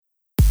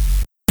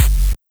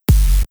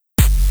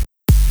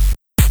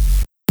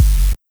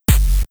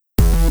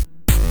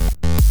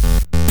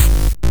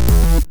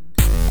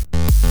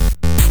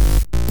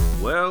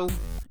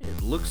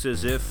looks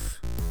as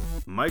if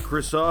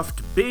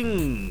Microsoft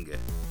Bing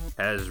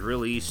has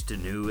released a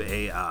new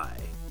AI.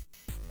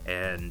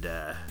 And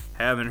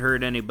haven't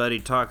heard anybody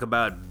talk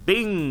about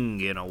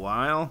Bing in a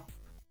while,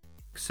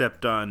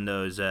 except on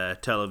those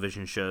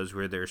television shows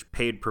where there's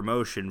paid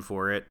promotion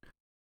for it,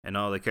 and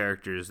all the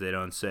characters, they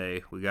don't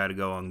say, we gotta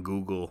go on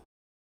Google,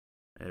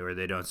 or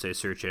they don't say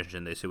search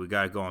engine, they say, we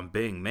gotta go on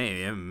Bing.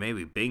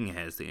 Maybe Bing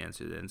has the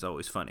answer. Then it's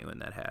always funny when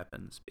that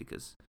happens,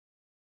 because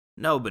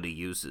nobody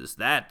uses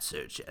that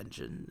search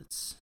engine.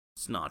 It's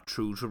not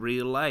true to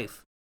real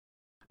life.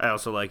 I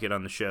also like it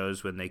on the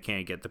shows when they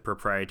can't get the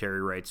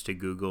proprietary rights to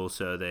Google,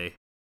 so they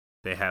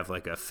have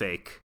like a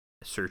fake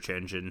search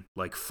engine,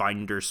 like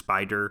Finder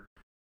Spider.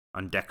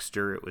 On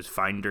Dexter, it was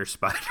Finder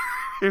Spider,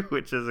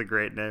 which is a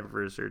great name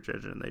for a search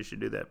engine. They should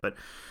do that. But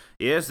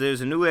yes, there's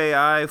a new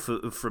AI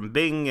from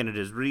Bing, and it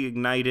has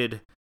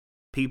reignited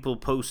people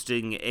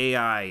posting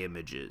AI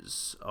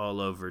images all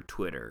over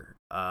Twitter.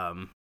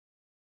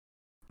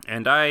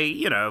 And I,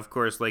 of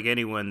course, like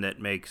anyone that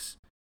makes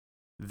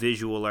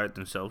visual art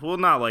themselves, well,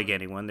 not like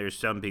anyone, there's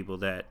some people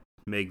that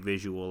make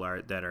visual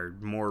art that are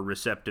more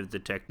receptive to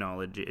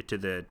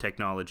the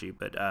technology,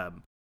 but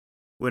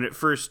when it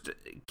first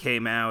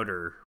came out,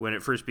 or when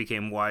it first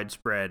became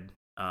widespread,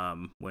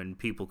 when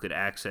people could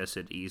access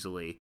it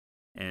easily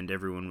and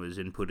everyone was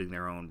inputting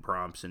their own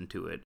prompts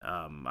into it,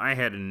 I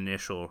had an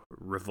initial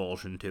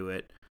revulsion to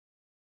it.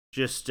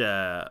 Just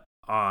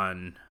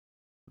on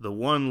the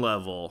one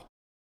level,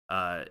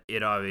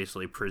 it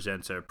obviously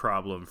presents a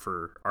problem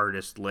for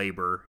artist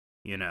labor.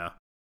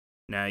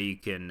 Now you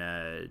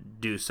can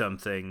do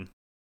something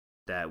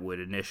that would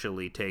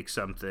initially take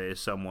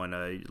someone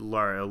a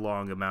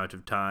long amount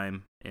of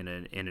time in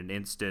an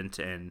instant,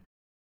 and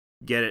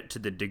get it to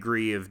the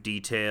degree of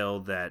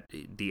detail that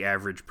the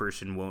average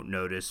person won't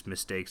notice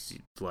mistakes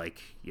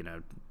like,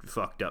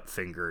 fucked up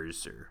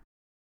fingers or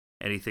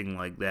anything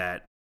like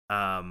that.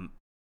 So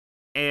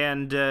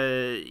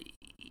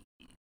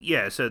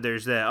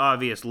there's that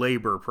obvious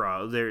labor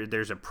problem.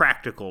 There's a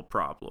practical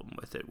problem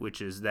with it,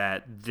 which is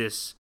that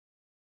this,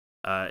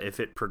 if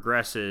it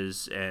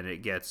progresses and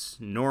it gets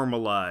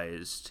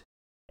normalized,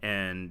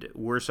 and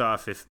worse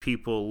off if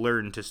people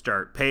learn to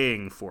start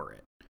paying for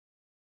it,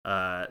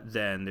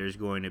 then there's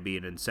going to be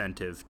an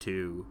incentive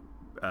to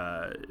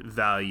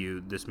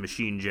value this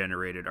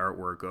machine-generated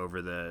artwork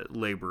over the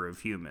labor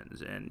of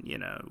humans. And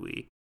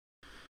we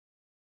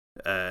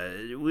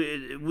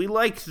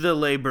liked the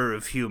labor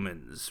of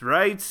humans,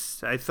 right?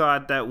 I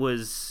thought that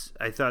was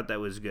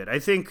good. I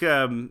think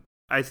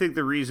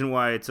the reason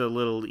why it's a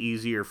little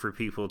easier for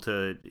people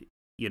to,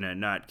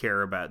 not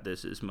care about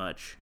this as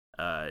much,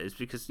 is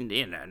because,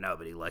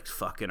 nobody likes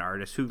fucking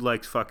artists. Who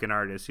likes fucking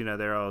artists?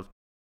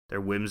 They're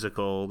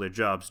whimsical. Their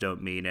jobs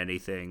don't mean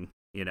anything.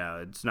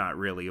 It's not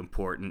really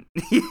important.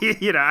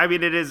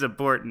 It is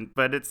important,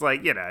 but it's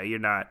like, you're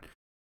not,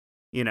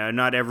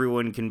 not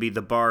everyone can be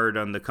the bard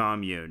on the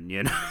commune,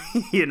 you're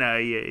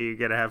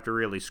gonna have to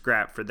really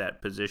scrap for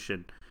that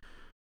position.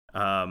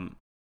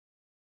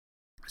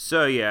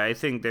 So yeah, I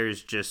think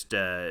there's just,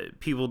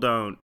 people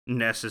don't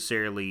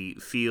necessarily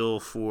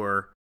feel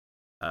for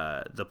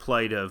the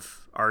plight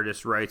of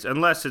artists' rights,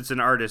 unless it's an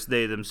artist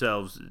they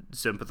themselves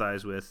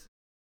sympathize with.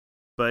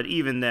 But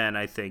even then,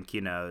 I think,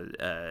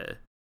 the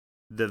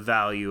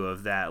value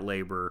of that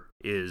labor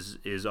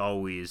is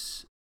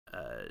always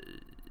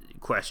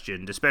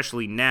questioned,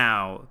 especially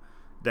now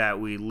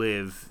that we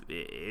live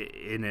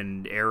in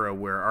an era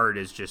where art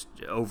is just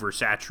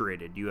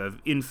oversaturated. You have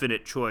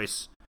infinite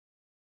choice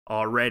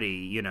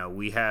already.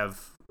 We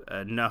have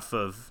enough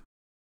of,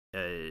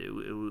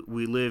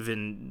 we live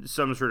in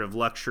some sort of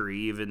luxury,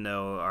 even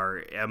though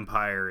our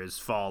empire is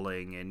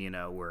falling, and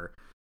we're,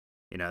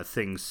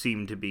 things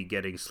seem to be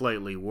getting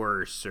slightly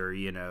worse, or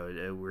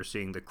we're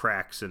seeing the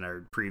cracks in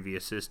our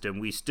previous system.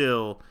 We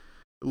still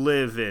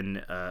live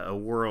in a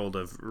world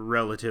of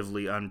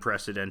relatively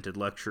unprecedented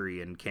luxury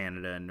in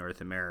Canada and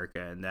North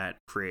America, and that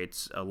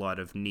creates a lot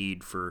of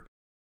need for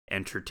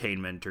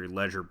entertainment or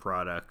leisure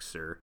products,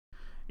 or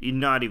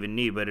not even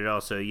need, but it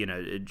also,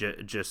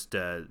 just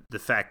the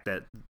fact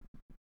that,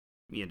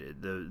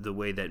 the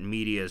way that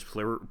media has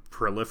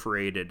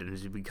proliferated and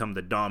has become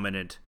the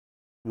dominant,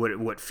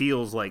 what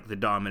feels like the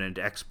dominant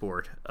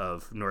export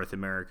of North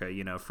America.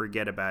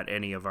 Forget about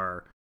any of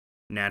our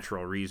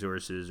natural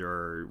resources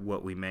or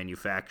what we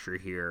manufacture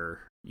here.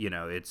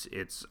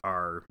 It's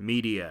our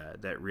media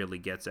that really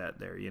gets at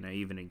there.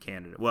 Even in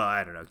Canada. Well,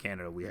 I don't know.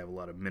 Canada, we have a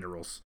lot of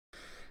minerals,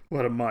 a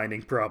lot of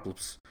mining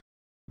problems.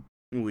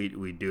 We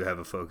do have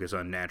a focus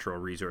on natural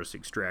resource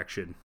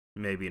extraction,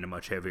 maybe in a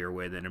much heavier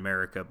way than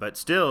America, but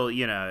still,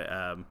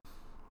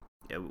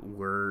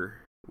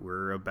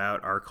 we're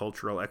about our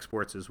cultural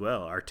exports as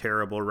well, our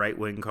terrible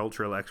right-wing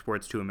cultural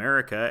exports to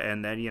America,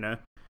 and then,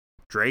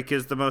 Drake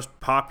is the most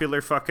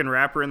popular fucking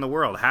rapper in the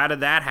world. How did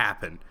that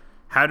happen?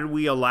 How did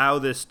we allow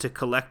this to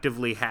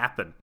collectively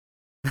happen?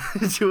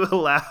 To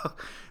allow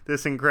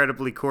this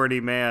incredibly corny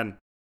man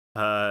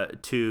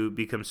to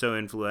become so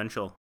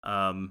influential.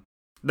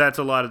 That's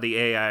a lot of the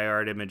AI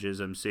art images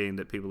I'm seeing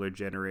that people are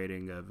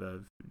generating of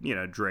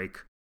Drake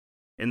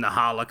in the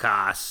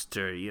Holocaust,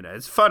 or,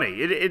 it's funny.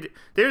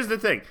 Here's the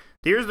thing.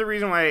 Here's the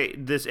reason why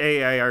this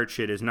AI art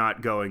shit is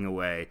not going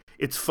away.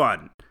 It's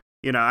fun.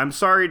 I'm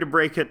sorry to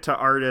break it to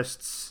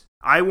artists.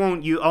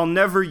 I'll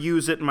never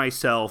use it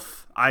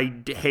myself. I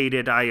hate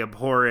it. I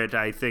abhor it.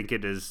 I think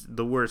it is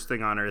the worst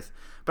thing on earth.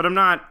 But I'm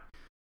not,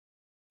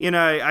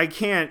 I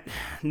can't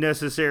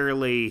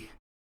necessarily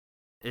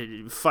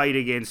fight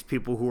against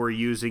people who are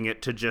using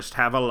it to just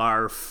have a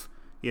larf,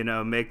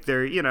 make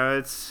their,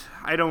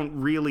 I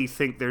don't really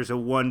think there's a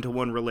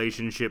one-to-one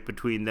relationship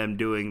between them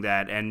doing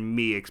that and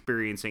me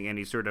experiencing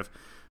any sort of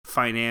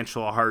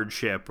financial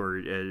hardship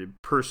or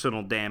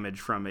personal damage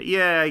from it.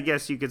 Yeah, I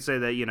guess you could say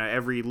that,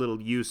 every little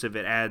use of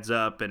it adds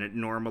up and it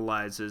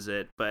normalizes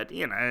it, but,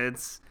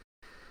 it's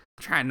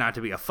trying not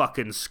to be a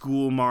fucking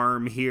school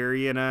marm here,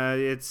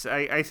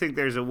 I think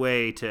there's a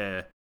way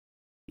to,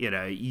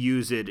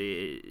 use it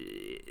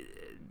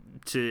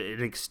to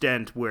an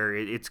extent where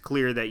it's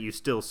clear that you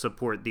still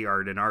support the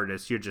art and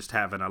artists. You're just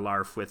having a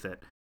larf with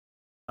it.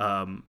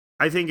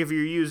 I think if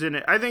you're using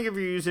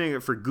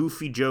it for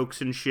goofy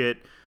jokes and shit,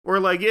 or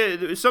like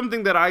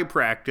something that I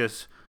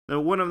practice,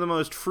 one of the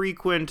most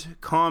frequent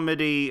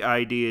comedy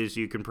ideas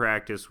you can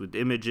practice with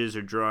images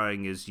or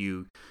drawing is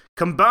you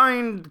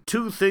combine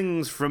two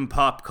things from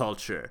pop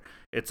culture.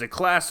 It's a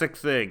classic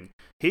thing.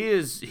 He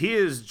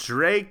is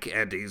Drake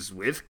and he's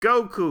with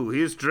Goku.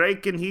 He's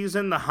Drake and he's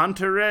in the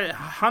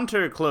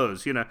hunter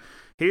clothes.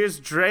 Here's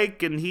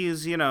Drake and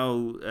he's in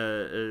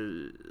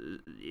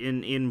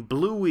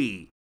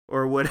Bluey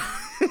or what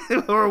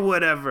or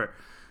whatever.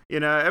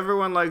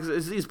 Everyone likes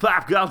these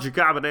pop culture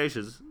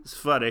combinations. It's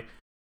funny.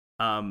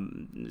 That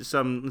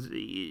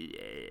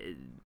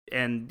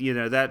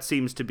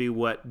seems to be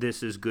what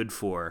this is good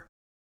for.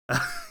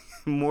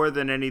 More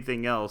than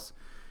anything else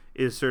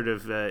is sort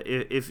of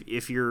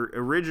if your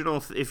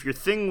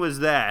thing was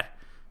that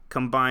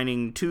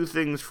combining two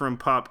things from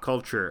pop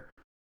culture,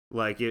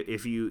 like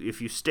if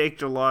you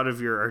staked a lot of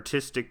your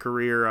artistic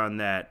career on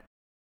that,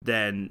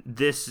 then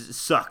this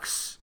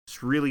sucks.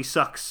 This really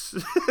sucks.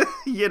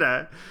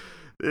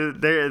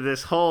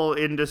 This whole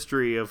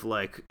industry of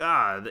like,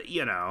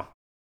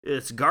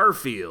 it's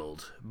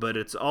Garfield, but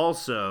it's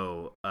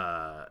also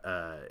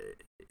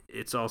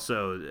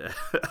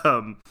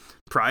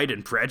Pride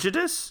and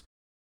Prejudice.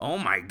 Oh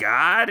my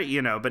God,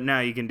 but now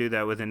you can do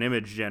that with an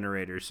image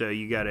generator. So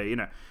you gotta,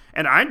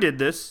 and I did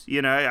this,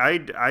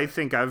 I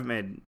think I've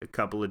made a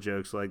couple of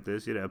jokes like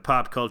this,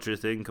 pop culture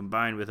thing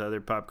combined with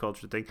other pop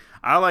culture thing.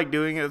 I like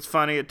doing it. It's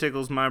funny. It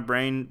tickles my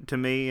brain to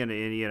me in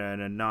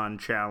a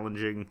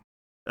non-challenging,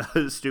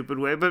 stupid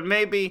way. But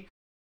maybe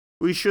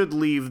we should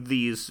leave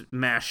these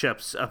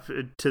mashups up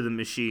to the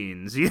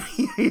machines.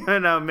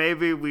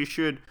 Maybe we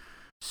should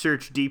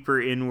search deeper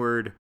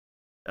inward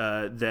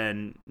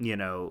than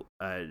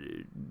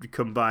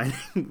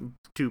combining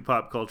two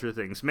pop culture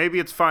things. Maybe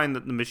it's fine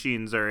that the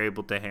machines are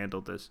able to handle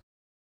this.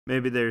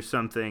 Maybe there's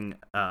something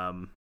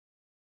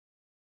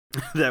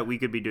that we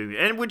could be doing,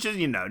 and which is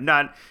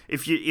not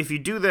if you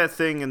do that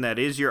thing and that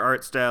is your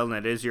art style and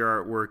that is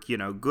your artwork,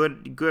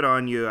 good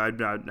on you.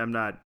 I'm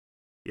not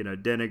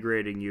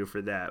denigrating you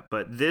for that,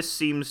 but this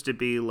seems to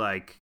be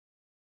like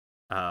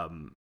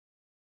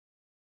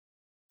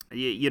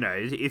if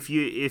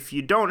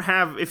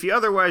you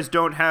otherwise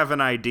don't have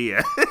an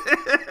idea.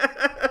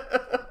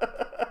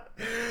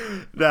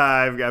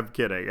 Nah, I'm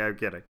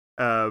kidding.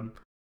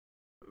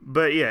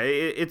 But yeah,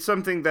 it's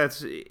something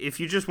that's, if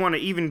you just want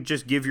to even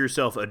just give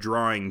yourself a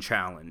drawing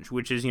challenge,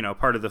 which is,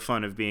 part of the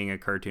fun of being a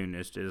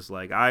cartoonist, is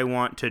like, I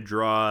want to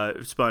draw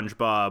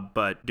SpongeBob,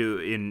 but do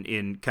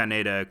in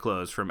Kaneda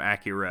clothes from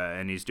Akira,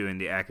 and he's doing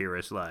the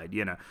Akira slide,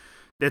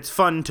 It's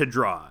fun to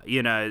draw,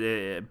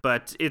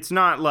 but it's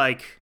not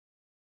like,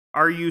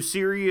 what are you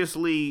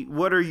seriously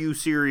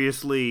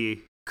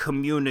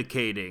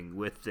communicating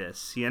with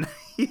this,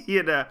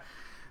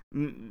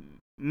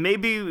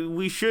 Maybe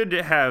we should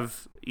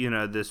have,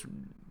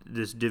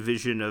 this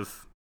division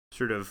of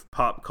sort of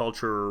pop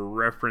culture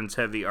reference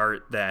heavy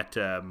art that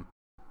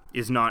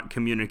is not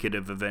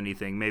communicative of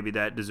anything. Maybe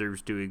that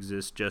deserves to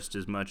exist just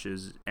as much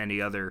as any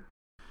other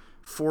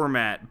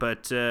format.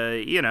 But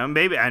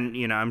maybe,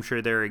 and I'm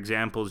sure there are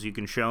examples you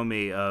can show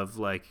me of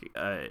like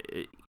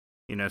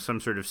some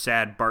sort of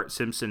sad Bart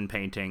Simpson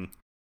painting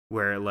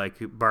where like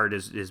Bart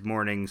is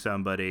mourning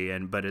somebody,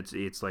 but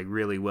it's like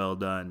really well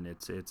done.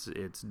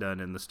 It's done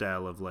in the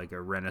style of like a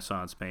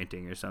Renaissance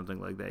painting or something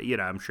like that.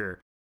 I'm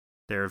sure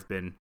there have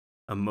been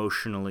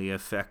emotionally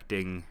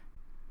affecting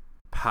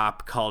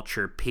pop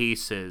culture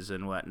pieces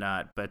and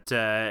whatnot, but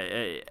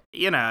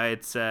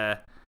it's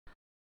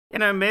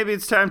maybe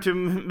it's time to,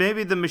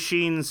 maybe the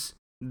machines,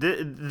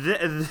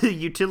 the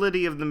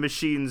utility of the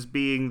machines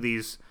being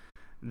these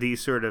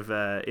sort of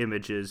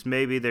images,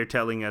 maybe they're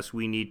telling us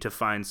we need to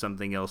find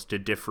something else to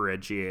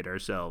differentiate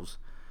ourselves.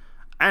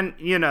 And,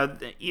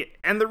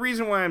 and the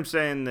reason why I'm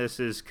saying this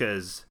is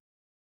because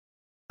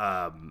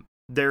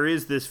there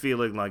is this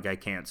feeling like I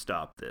can't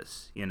stop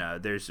this.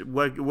 There's,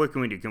 what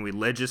can we do? Can we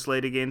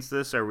legislate against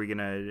this? Are we going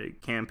to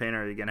campaign?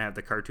 Are we going to have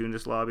the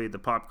cartoonist lobby, the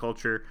pop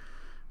culture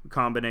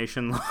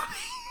combination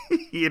lobby?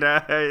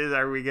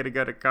 Are we gonna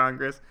go to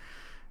Congress?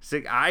 It's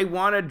like, I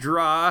want to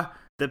draw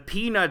the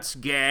Peanuts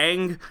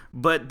gang,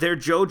 but they're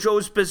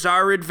JoJo's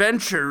Bizarre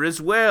Adventure as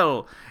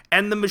well.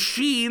 And the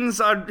machines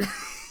are,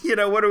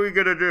 what are we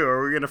going to do?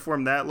 Are we going to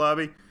form that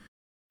lobby?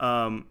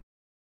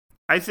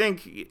 I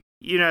think,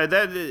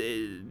 that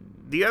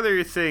the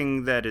other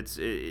thing that it's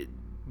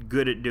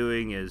good at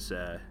doing is,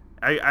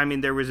 I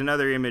mean, there was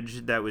another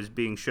image that was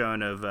being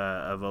shown of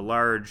a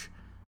large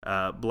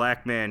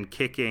black man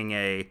kicking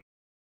a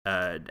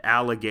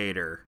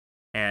alligator,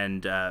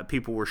 and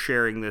people were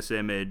sharing this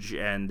image,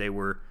 and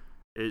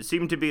it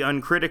seemed to be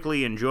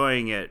uncritically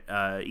enjoying it,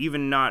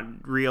 even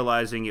not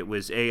realizing it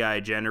was AI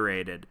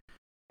generated.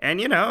 And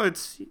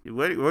it's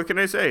what can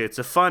I say? It's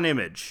a fun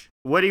image.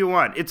 What do you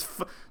want?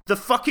 The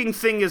fucking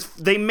thing is,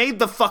 they made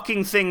the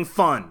fucking thing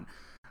fun.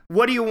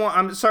 What do you want?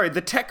 I'm sorry,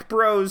 the tech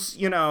bros,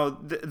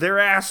 they're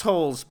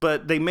assholes,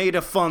 but they made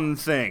a fun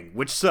thing,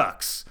 which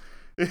sucks.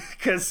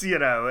 Because,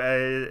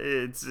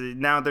 it's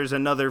now there's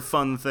another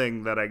fun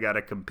thing that I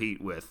gotta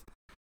compete with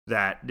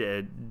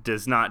that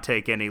does not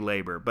take any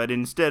labor. But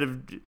instead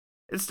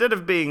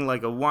of being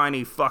like a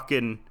whiny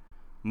fucking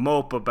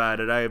mope about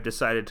it, I have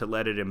decided to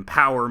let it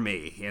empower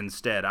me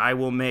instead. I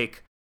will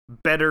make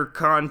better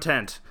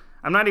content.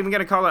 I'm not even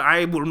gonna call it,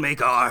 I will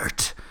make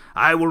art.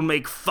 I will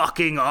make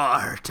fucking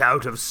art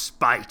out of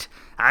spite.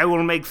 I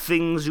will make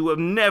things you have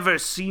never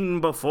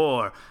seen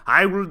before.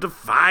 I will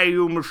defy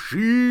you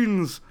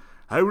machines.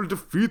 I will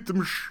defeat the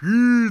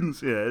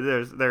machines.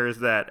 Yeah, there's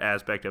that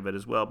aspect of it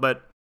as well.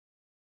 But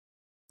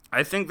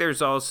I think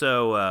there's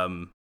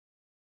also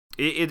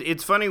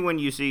it's funny when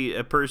you see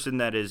a person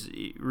that is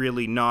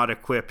really not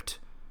equipped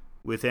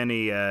with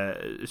any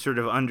sort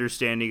of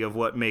understanding of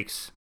what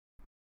makes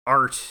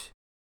art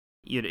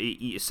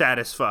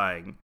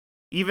satisfying.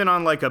 Even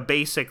on like a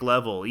basic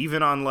level,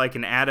 even on like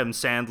an Adam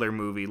Sandler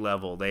movie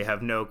level, they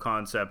have no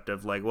concept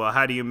of like, well,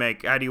 how do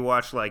you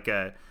watch like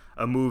a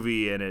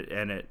movie and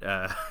it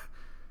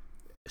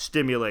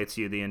stimulates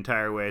you the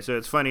entire way. So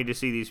it's funny to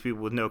see these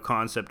people with no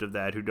concept of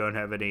that, who don't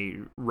have any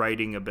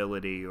writing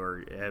ability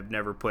or have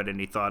never put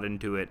any thought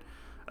into it,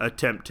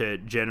 attempt to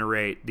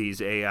generate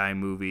these AI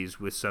movies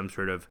with some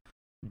sort of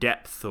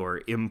depth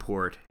or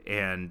import,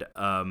 and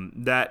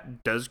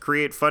that does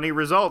create funny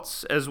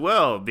results as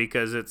well,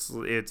 because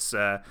it's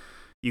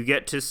you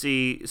get to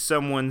see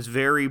someone's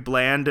very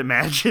bland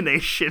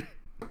imagination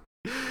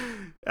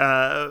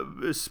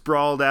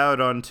sprawled out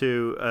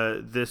onto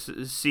this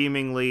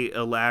seemingly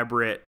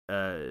elaborate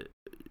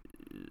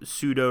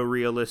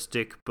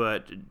pseudo-realistic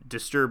but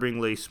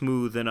disturbingly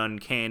smooth and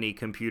uncanny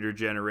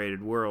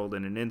computer-generated world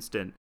in an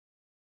instant.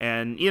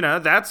 And,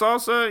 that's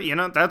also,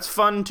 that's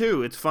fun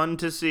too. It's fun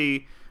to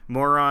see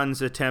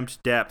morons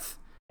attempt depth,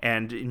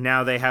 and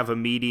now they have a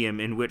medium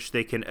in which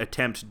they can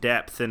attempt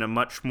depth in a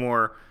much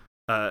more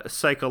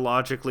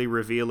psychologically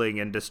revealing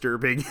and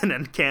disturbing and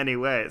uncanny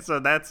way.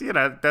 So that's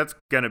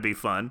going to be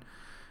fun.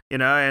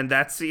 And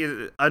that's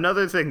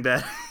another thing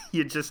that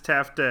you just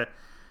have to,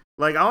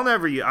 like,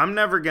 I'm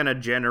never going to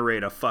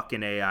generate a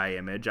fucking AI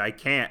image. I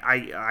can't.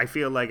 I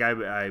feel like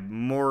I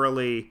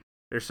morally,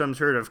 there's some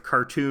sort of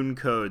cartoon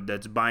code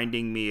that's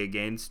binding me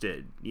against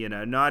it.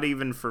 Not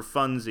even for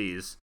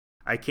funsies,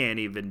 I can't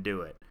even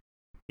do it.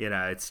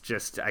 It's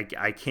just,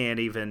 I can't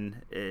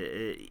even,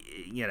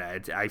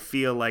 I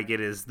feel like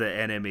it is the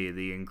enemy,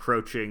 the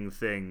encroaching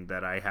thing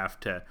that I have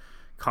to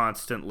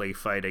constantly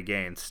fight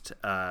against.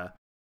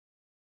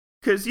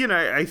 Because,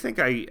 I think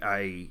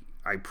I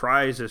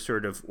prize a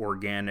sort of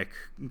organic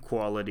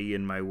quality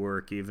in my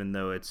work, even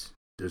though it's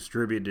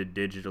distributed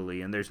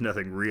digitally, and there's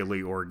nothing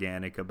really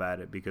organic about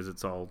it because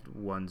it's all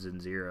ones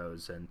and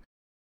zeros.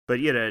 But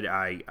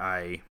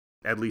I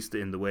at least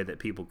in the way that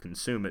people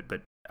consume it,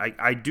 but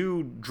I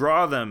do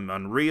draw them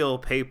on real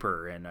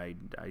paper, and I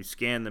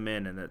scan them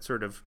in, and that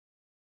sort of,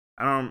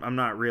 I'm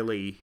not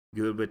really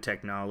good with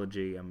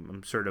technology.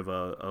 I'm sort of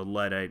a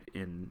Luddite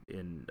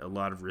in a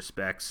lot of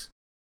respects.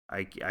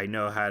 I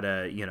know how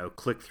to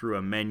click through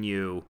a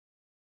menu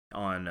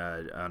on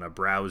a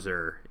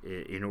browser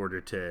in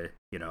order to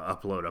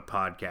upload a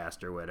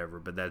podcast or whatever,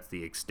 but that's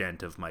the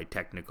extent of my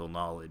technical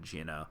knowledge.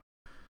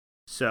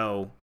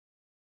 So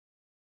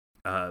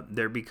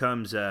there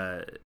becomes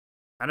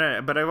I don't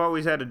know, but I've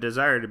always had a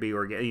desire to be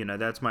organic.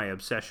 That's my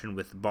obsession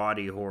with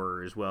body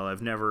horror as well.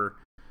 I've never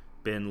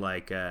been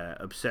like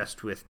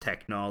obsessed with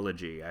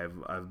technology.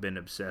 I've been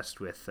obsessed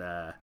with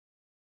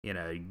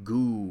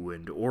goo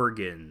and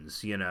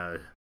organs.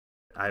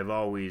 I've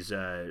always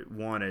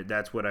wanted,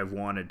 that's what I've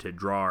wanted to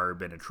draw or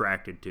been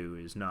attracted to,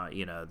 is not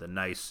the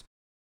nice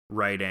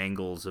right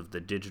angles of the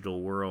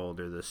digital world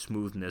or the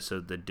smoothness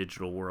of the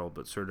digital world,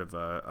 but sort of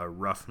a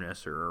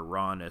roughness or a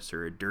rawness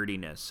or a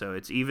dirtiness. So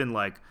it's even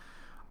like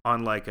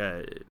on like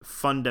a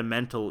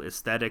fundamental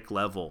aesthetic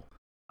level,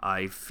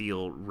 I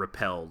feel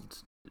repelled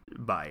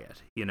by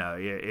it.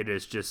 It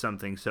is just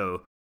something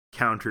so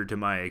counter to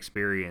my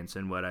experience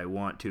and what I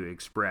want to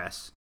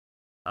express.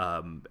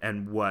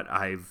 And what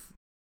I've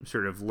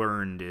sort of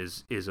learned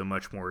is a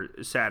much more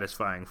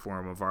satisfying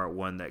form of art,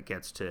 one that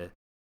gets to,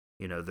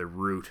 the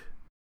root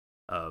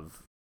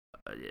of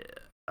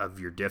of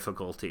your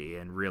difficulty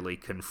and really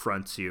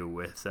confronts you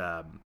with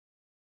the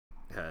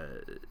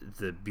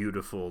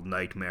beautiful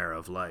nightmare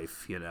of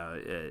life. It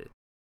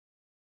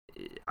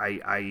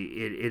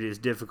is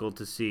difficult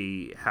to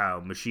see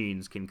how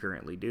machines can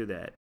currently do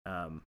that.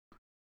 I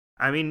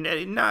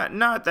mean,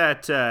 not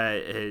that.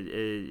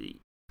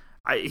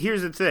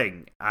 Here's the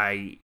thing.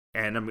 I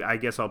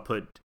guess I'll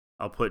put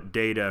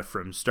Data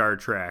from Star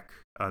Trek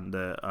on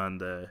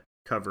the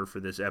cover for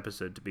this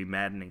episode to be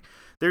maddening.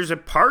 There's a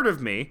part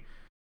of me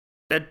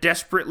that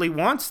desperately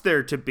wants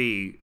there to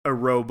be a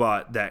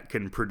robot that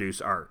can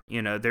produce art.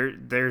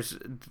 There's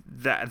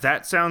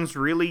that sounds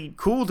really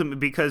cool to me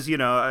because,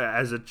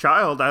 as a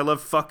child, I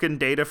loved fucking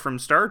Data from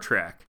Star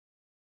Trek.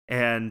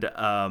 And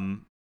I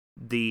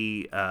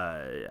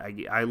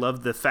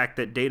love the fact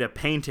that Data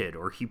painted,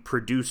 or he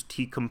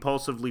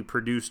compulsively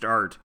produced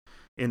art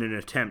in an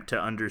attempt to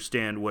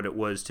understand what it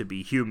was to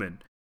be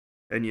human.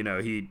 And,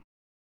 he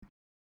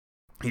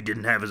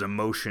didn't have his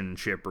emotion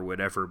chip or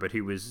whatever, but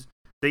he was...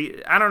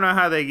 I don't know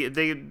how they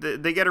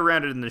get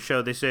around it in the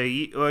show. They say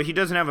he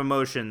doesn't have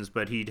emotions,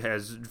 but he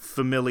has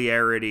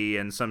familiarity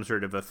and some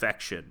sort of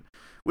affection,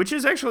 which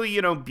is actually,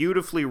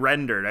 beautifully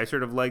rendered. I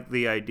sort of like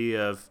the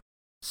idea of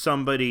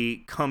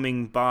somebody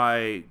coming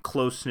by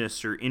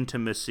closeness or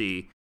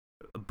intimacy,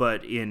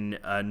 but in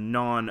a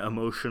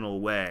non-emotional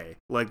way.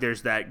 Like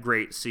there's that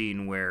great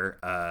scene where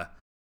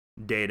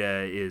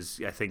Data is,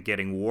 I think,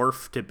 getting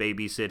Worf to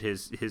babysit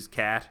his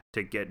cat,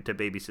 to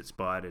babysit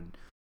Spot, and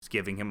is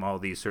giving him all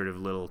these sort of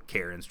little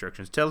care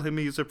instructions. Tell him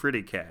he's a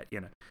pretty cat,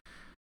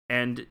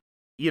 And,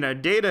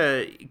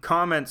 Data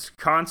comments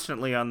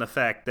constantly on the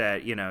fact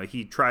that,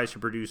 he tries to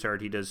produce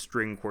art, he does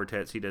string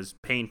quartets, he does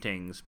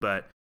paintings,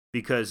 but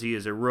because he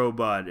is a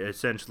robot,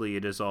 essentially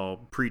it is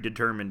all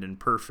predetermined and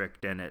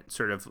perfect, and it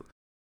sort of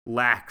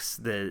lacks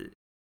the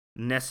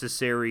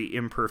necessary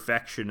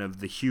imperfection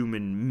of the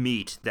human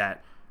meat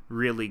that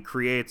really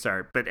creates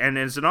art. And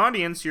as an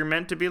audience, you're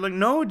meant to be like,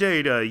 no,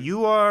 Data,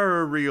 you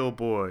are a real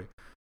boy.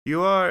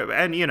 You are,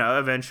 and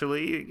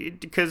eventually,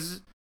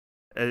 because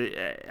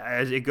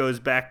as it goes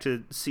back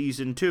to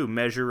season 2,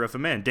 Measure of a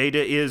Man,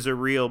 Data is a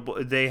real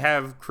boy. They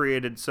have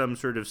created some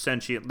sort of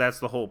sentient. That's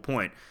the whole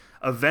point.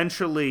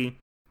 Eventually,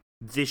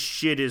 this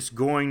shit is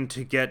going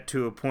to get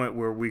to a point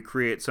where we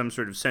create some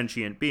sort of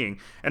sentient being,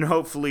 and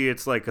hopefully,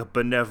 it's like a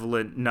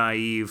benevolent,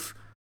 naive,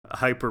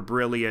 hyper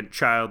brilliant,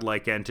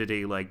 childlike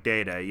entity like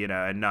Data,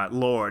 and not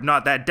Lore,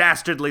 not that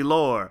dastardly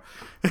Lore.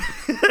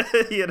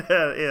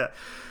 Yeah.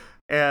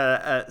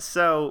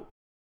 Ever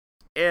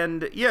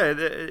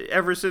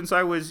since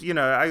I was,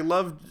 I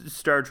loved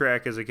Star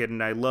Trek as a kid,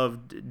 and I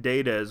loved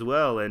Data as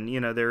well, and,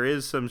 there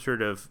is some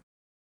sort of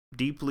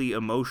deeply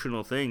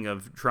emotional thing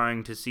of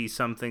trying to see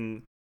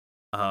something,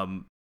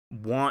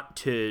 want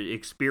to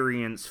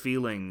experience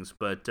feelings,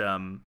 but,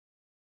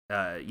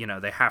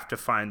 they have to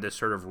find this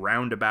sort of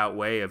roundabout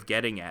way of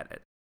getting at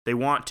it. They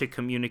want to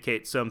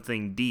communicate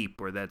something deep,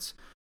 or that's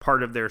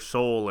part of their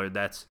soul, or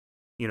that's,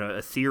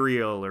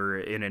 ethereal or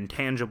an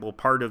intangible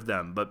part of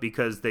them, but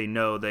because they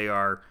know they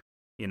are,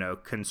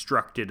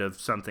 constructed of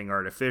something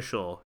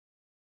artificial,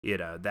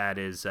 that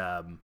is,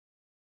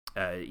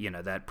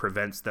 that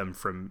prevents them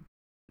from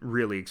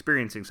really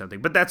experiencing something.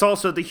 But that's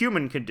also the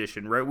human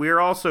condition, right? We are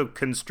also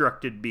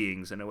constructed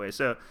beings in a way.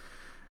 So,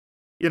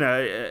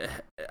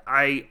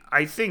 I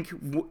think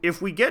if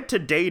we get to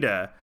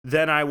Data,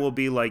 then I will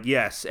be like,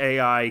 yes,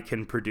 AI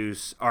can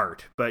produce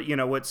art. But,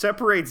 what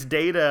separates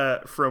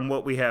Data from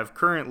what we have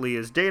currently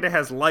is Data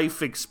has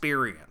life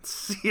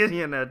experience.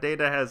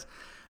 Data has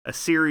a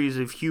series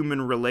of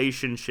human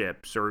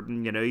relationships, or,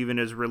 even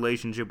his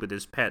relationship with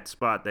his pet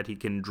Spot that he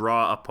can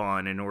draw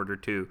upon in order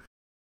to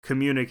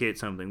communicate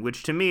something,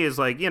 which to me is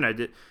like,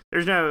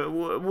 there's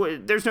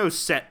no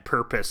set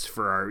purpose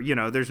for our,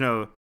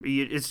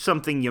 it's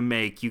something you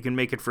make. You can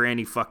make it for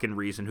any fucking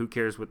reason. Who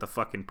cares what the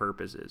fucking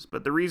purpose is?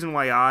 But the reason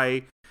why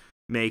I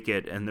make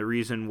it, and the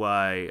reason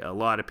why a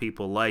lot of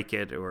people like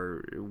it,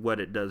 or what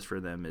it does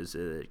for them, is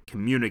it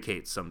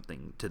communicates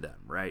something to them,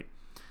 right?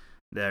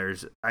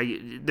 There's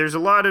a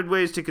lot of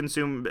ways to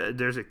consume.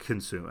 There's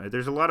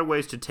a lot of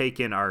ways to take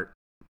in art.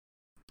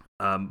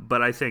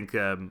 But I think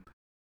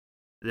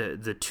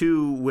the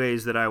two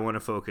ways that I want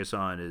to focus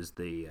on is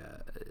the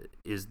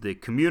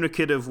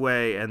communicative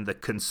way and the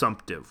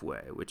consumptive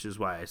way, which is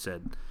why I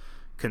said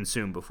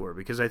consume before,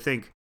 because I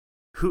think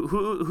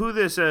who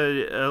this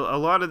a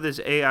lot of this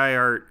AI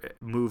art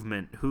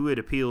movement, who it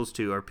appeals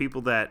to, are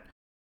people that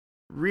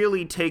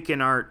really take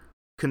in art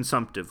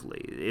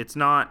consumptively. It's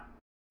not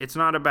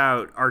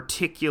about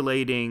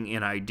articulating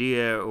an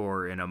idea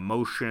or an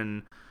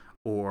emotion,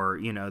 or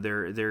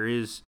there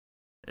isn't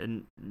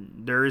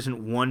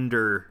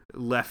wonder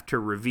left to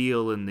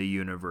reveal in the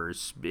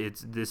universe.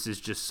 This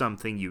is just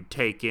something you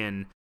take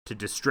in to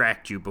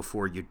distract you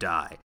before you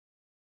die.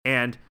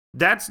 And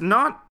that's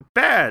not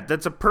bad.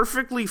 That's a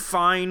perfectly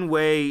fine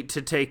way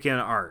to take in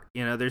art.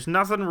 There's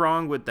nothing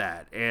wrong with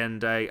that.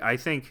 And I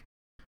think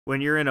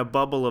when you're in a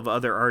bubble of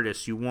other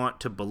artists, you want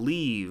to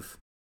believe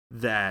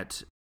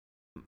that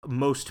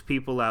most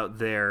people out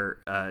there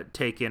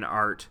take in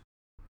art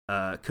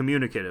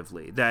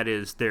communicatively. That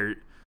is, they're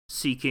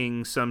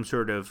seeking some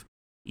sort of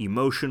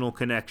emotional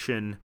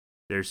connection.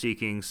 They're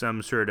seeking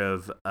some sort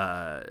of,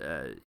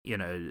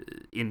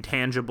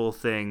 intangible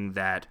thing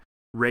that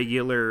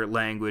regular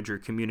language or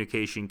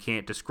communication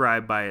can't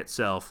describe by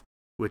itself,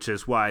 which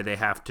is why they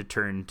have to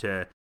turn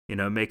to,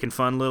 making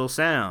fun little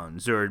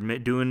sounds or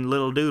doing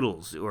little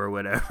doodles or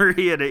whatever,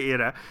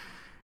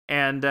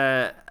 And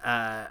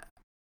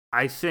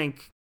I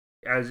think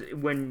as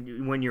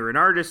when you're an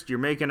artist, you're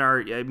making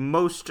art.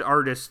 Most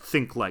artists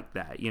think like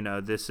that.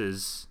 This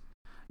is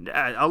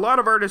a lot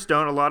of artists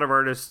don't. A lot of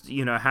artists,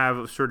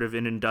 have sort of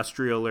an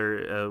industrial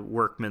or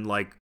workman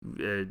like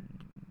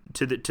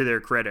to their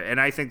credit, and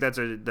I think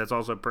that's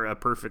also a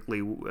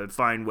perfectly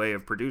fine way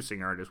of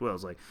producing art as well.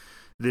 It's like,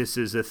 this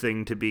is a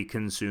thing to be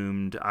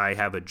consumed. I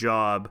have a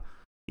job.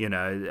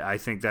 I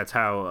think that's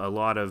how a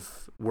lot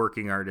of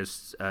working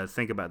artists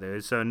think about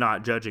it. So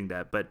not judging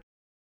that, but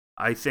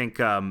I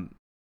think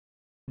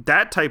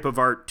that type of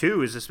art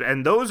too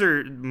and those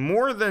are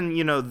more than,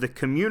 the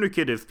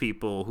communicative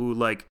people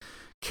who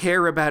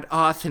care about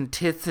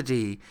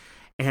authenticity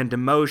and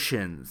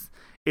emotions.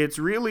 It's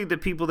really the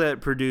people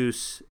that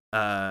produce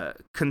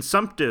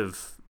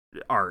consumptive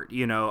art,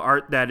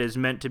 art that is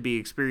meant to be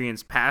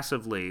experienced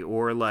passively,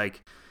 or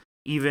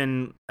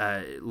even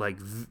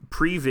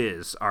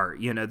previs art.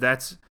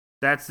 That's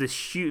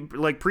this huge,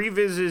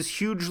 previs is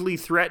hugely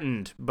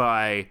threatened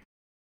by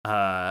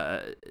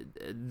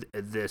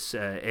this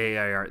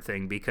AI art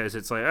thing, because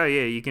it's like, oh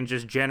yeah, you can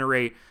just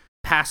generate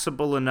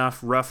passable enough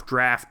rough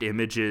draft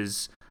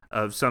images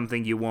of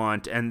something you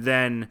want, and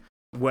then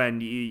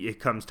when it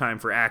comes time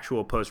for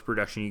actual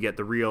post-production, you get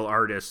the real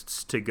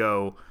artists to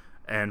go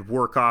and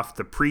work off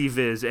the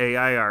previs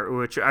AI art,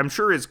 which I'm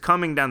sure is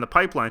coming down the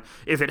pipeline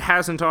if it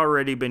hasn't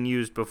already been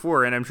used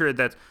before. And I'm sure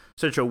that's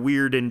such a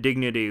weird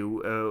indignity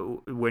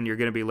when you're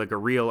going to be a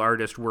real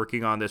artist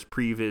working on this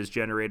previs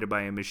generated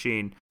by a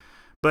machine.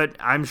 But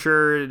I'm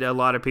sure a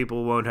lot of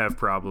people won't have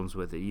problems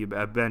with it.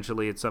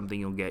 Eventually, it's something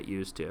you'll get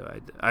used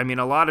to. I mean,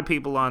 a lot of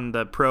people on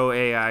the pro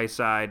AI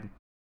side,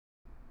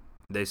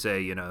 they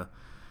say,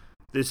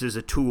 this is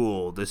a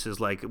tool. This is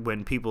like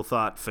when people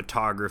thought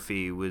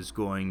photography was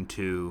going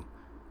to,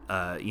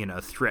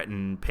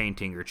 threaten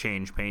painting or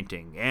change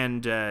painting.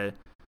 And,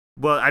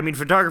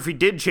 photography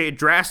did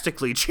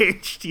drastically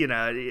change,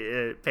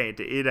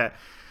 painting,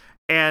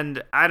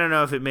 and I don't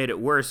know if it made it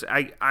worse.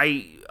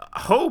 I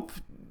hope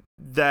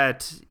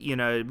that,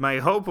 my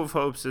hope of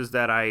hopes is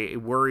that I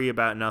worry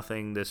about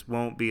nothing. This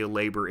won't be a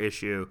labor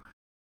issue.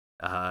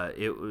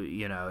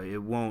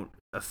 It won't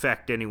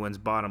affect anyone's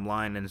bottom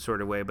line in a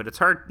sort of way, but it's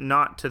hard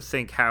not to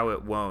think how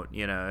it won't.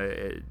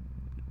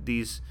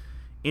 These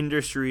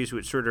industries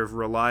which sort of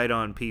relied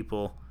on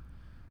people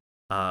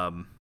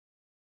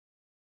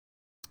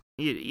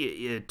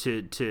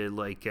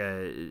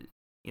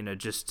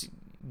just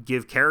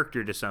give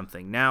character to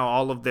something. Now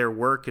all of their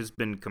work has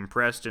been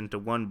compressed into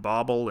one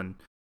bauble and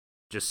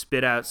just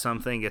spit out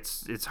something.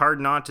 It's hard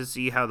not to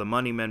see how the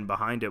money men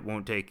behind it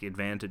won't take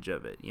advantage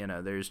of it.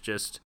 There's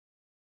just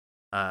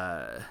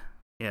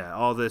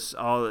all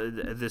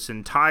this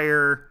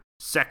entire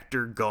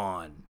sector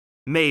gone.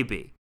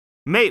 Maybe,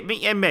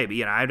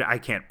 I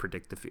can't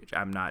predict the future.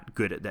 I'm not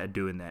good at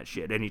doing that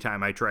shit.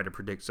 Anytime I try to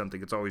predict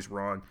something, it's always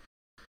wrong.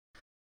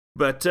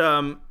 But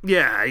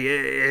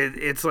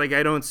it's like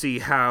I don't see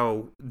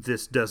how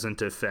this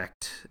doesn't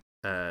affect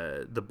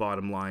the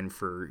bottom line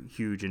for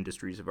huge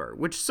industries of art,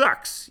 which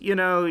sucks,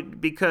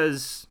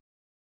 because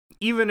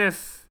even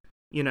if,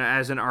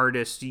 as an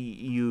artist,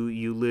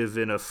 you live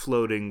in a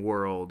floating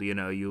world, you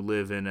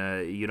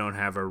don't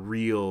have a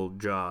real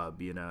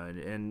job,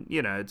 and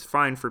it's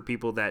fine for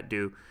people that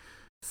do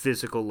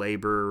physical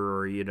labor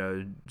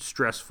or,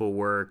 stressful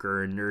work,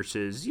 or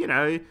nurses,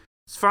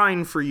 it's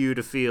fine for you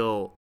to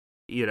feel,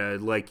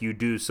 like you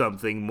do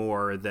something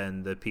more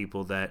than the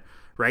people that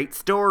write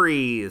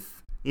stories.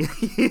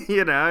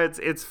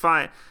 It's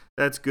fine.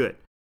 That's good.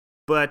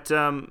 But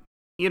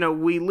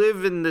we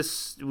live in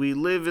this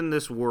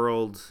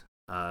world.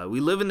 We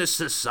live in this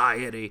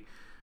society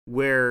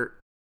where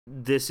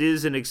this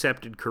is an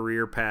accepted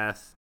career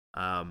path,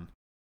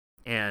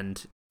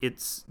 and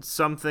it's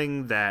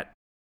something that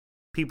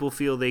people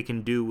feel they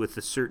can do with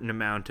a certain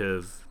amount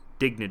of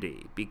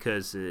dignity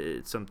because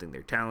it's something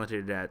they're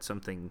talented at,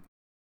 something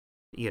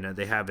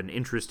they have an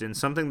interest in,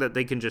 something that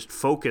they can just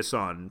focus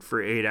on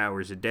for 8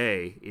 hours a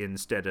day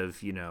instead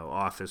of,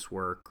 office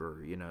work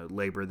or,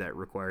 labor that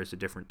requires a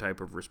different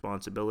type of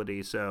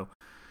responsibility. So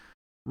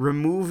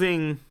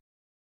removing,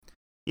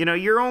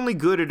 you're only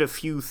good at a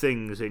few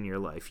things in your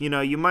life.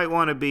 You might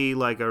want to be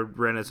like a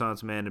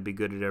Renaissance man and be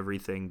good at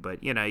everything,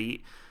 but,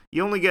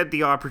 you only get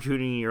the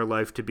opportunity in your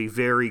life to be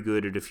very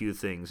good at a few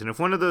things. And if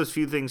one of those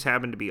few things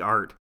happen to be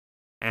art,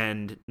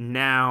 and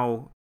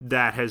now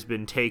that has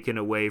been taken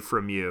away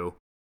from you,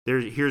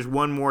 here's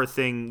one more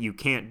thing you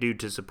can't do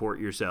to support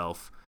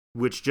yourself,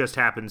 which just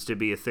happens to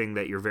be a thing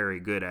that you're very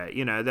good at.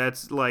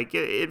 That's like,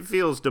 it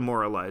feels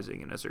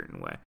demoralizing in a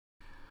certain way.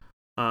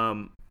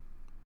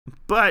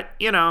 But,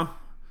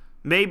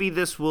 maybe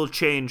this will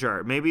change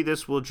art. Maybe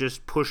this will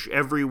just push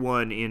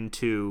everyone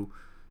into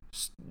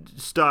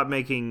stop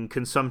making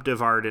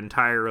consumptive art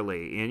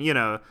entirely.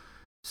 And,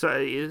 so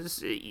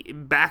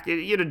back,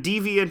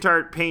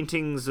 DeviantArt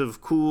paintings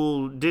of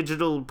cool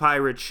digital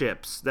pirate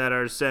ships that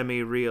are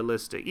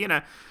semi-realistic.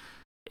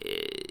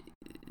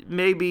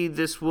 Maybe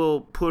this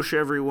will push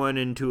everyone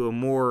into a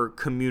more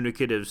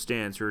communicative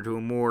stance or to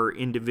a more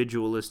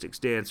individualistic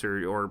stance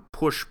or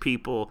push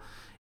people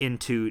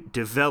into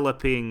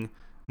developing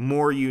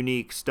more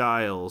unique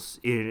styles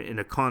in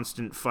a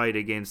constant fight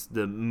against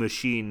the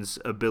machine's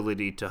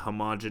ability to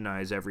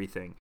homogenize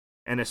everything,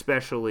 and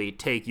especially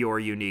take your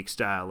unique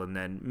style and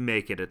then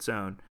make it its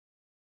own.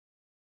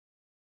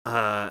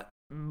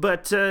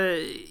 But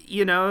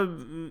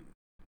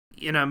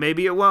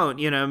maybe it won't.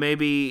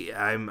 Maybe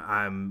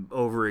I'm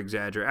over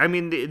exaggerating. I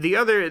mean, the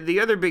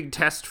other big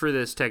test for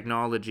this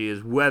technology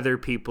is whether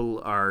people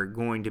are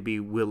going to be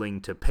willing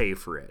to pay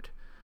for it.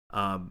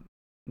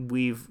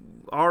 We've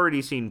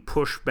already seen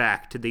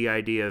pushback to the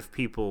idea of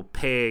people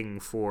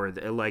paying for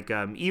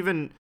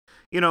even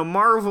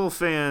Marvel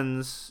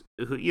fans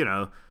who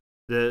the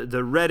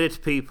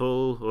Reddit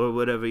people or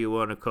whatever you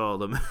want to call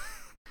them.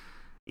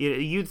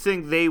 You'd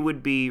think they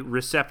would be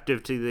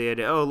receptive to the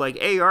idea. Oh,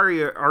 like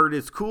AR art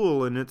is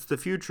cool and it's the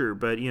future,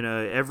 but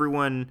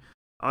everyone.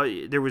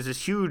 There was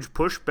this huge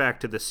pushback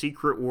to the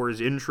Secret Wars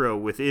intro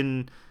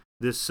within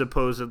this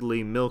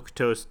supposedly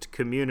milquetoast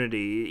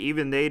community.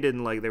 Even they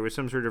didn't like. There was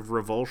some sort of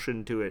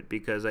revulsion to it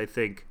because I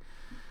think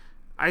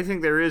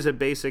there is a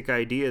basic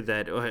idea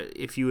that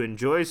if you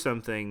enjoy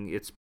something,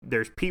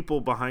 there's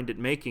people behind it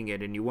making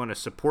it, and you want to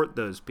support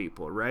those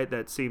people, right?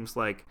 That seems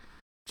like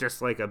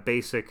just like a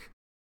basic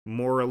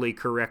morally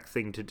correct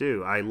thing to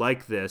do. I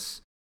like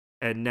this,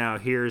 and now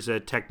here's a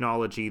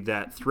technology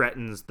that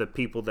threatens the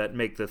people that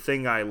make the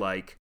thing I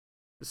like,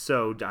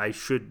 so I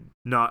should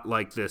not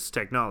like this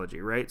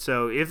technology, right?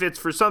 So if it's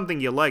for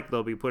something you like,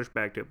 there'll be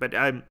pushback to it. But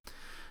I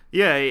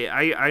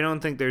don't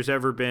think there's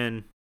ever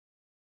been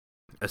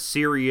a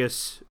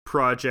serious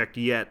project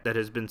yet that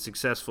has been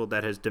successful,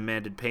 that has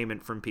demanded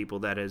payment from people,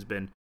 that has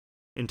been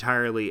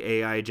entirely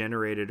AI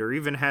generated, or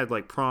even had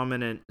like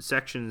prominent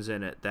sections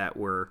in it that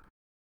were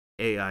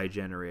AI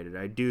generated.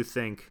 I do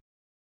think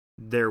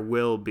there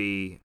will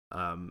be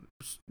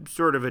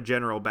sort of a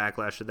general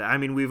backlash to that. I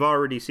mean, we've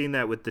already seen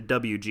that with the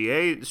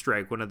WGA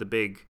strike. One of the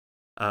big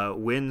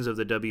wins of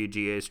the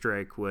WGA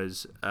strike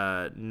was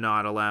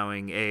not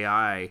allowing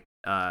AI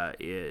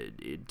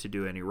to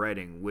do any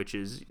writing, which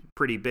is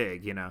pretty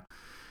big.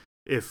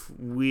 If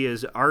we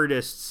as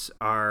artists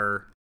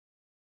are,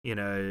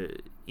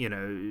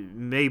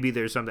 maybe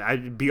there's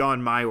something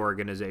beyond my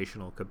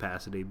organizational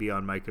capacity,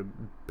 beyond my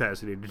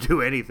capacity to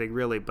do anything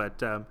really,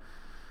 but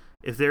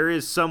if there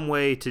is some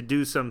way to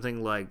do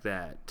something like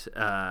that,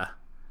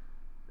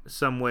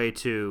 some way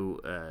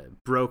to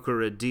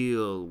broker a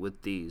deal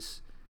with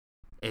these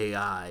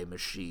AI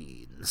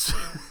machines.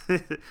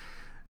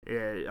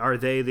 Are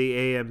they the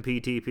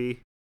AMPTP?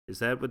 Is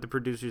that what the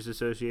Producers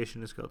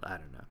Association is called? I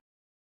don't know.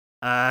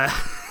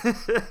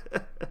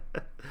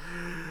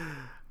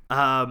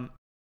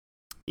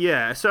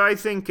 Yeah, so I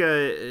think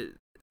I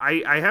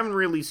haven't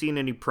really seen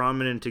any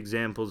prominent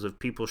examples of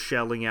people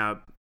shelling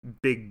out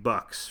big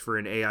bucks for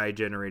an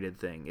AI-generated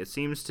thing. It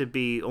seems to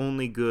be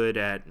only good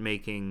at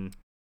making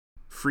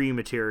free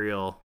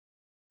material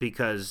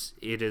because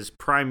it is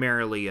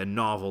primarily a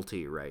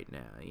novelty right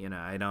now.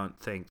 I don't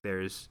think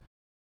there's...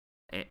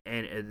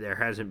 And there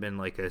hasn't been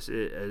like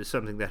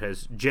something that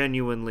has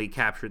genuinely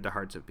captured the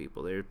hearts of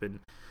people. There have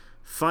been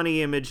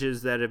funny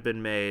images that have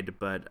been made,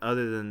 but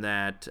other than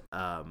that,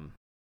 I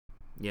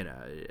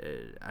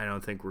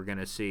don't think we're going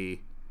to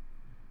see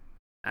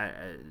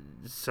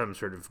some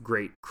sort of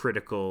great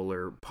critical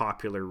or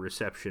popular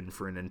reception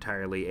for an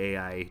entirely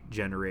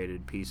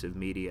AI-generated piece of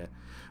media.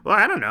 Well,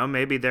 I don't know.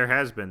 Maybe there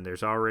has been.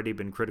 There's already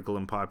been critical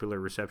and popular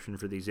reception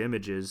for these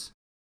images.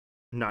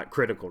 Not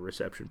critical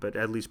reception, but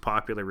at least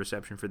popular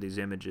reception for these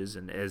images.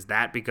 And as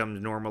that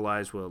becomes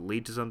normalized, will it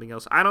lead to something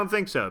else? I don't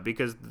think so,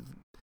 because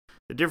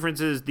the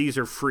difference is these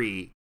are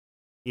free,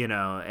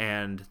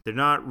 and they're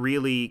not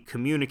really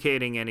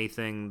communicating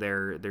anything.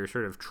 They're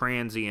sort of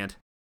transient.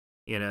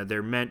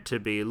 They're meant to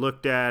be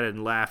looked at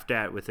and laughed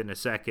at within a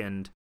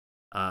second.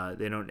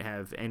 They don't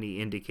have any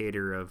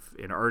indicator of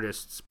an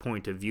artist's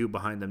point of view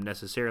behind them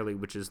necessarily,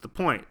 which is the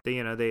point.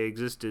 They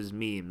exist as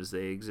memes.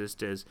 They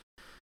exist as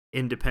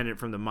independent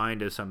from the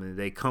mind of something.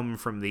 They come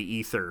from the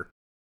ether,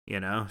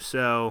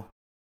 So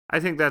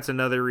I think that's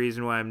another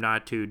reason why I'm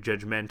not too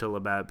judgmental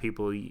about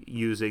people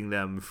using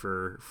them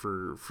for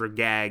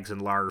gags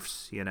and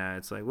larfs.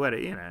 It's like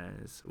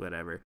it's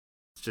whatever.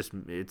 It's just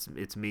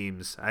it's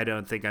memes. I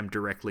don't think I'm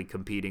directly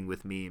competing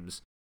with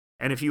memes.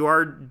 And if you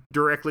are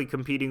directly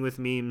competing with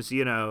memes,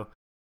 maybe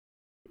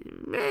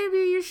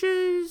you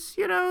should,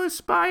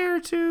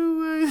 aspire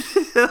to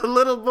a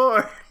little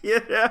more,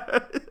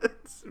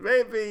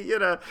 Maybe,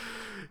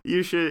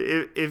 you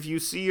should, if you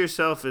see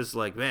yourself as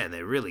like, man,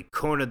 they really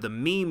cornered the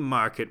meme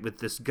market with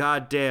this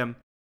goddamn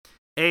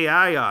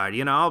AI art,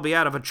 I'll be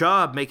out of a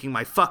job making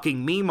my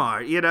fucking meme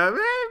art,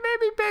 maybe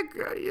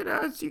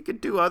you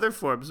could do other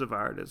forms of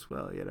art as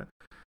well.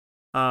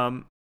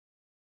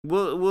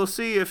 We'll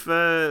see if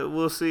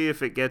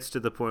it gets to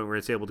the point where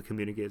it's able to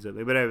communicate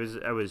something. But I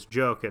was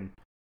joking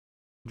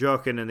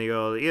in the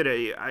old.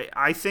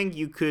 I think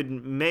you could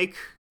make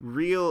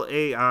real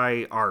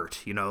AI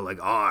art. Like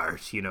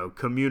art.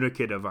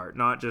 Communicative art,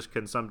 not just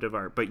consumptive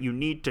art. But you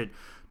need to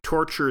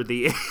torture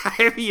the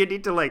AI. You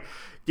need to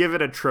give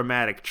it a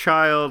traumatic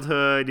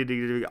childhood. You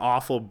need an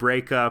awful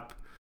breakup.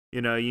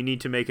 You need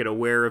to make it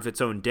aware of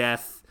its own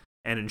death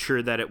and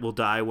ensure that it will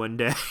die one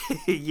day.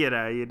 You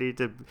need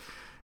to.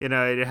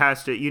 It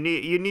has to. You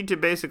need to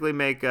basically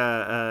make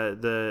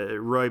the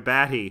Roy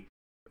Batty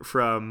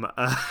from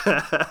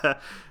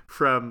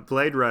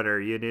Blade Runner.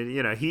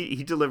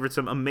 He delivered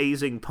some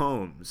amazing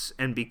poems,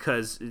 and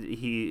because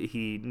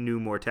he knew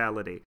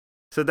mortality,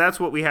 so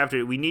that's what we have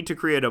to. We need to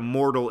create a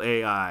mortal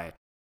AI,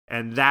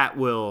 and that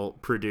will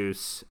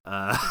produce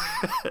a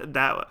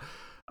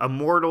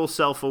mortal,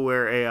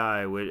 self-aware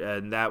AI,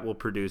 and that will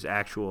produce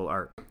actual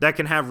art that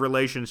can have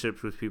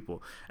relationships with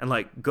people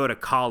and go to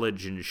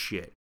college and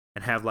shit.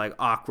 And have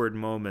awkward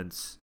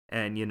moments,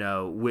 and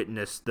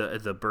witness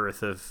the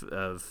birth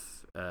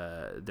of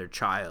their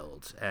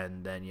child,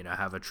 and then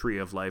have a tree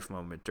of life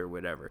moment or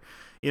whatever.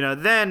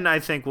 Then I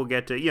think we'll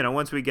get to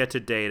once we get to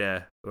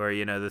data or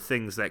the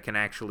things that can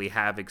actually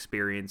have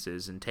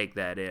experiences and take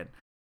that in.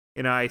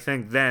 I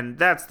think then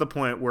that's the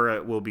point where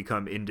it will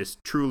become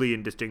truly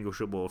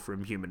indistinguishable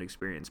from human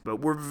experience. But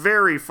we're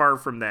very far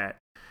from that.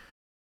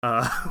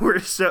 We're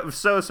so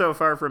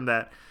far from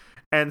that.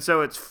 And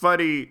so it's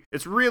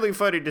really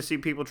funny to see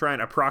people try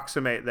and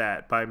approximate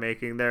that by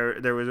making,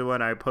 there was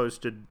one I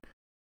posted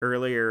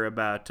earlier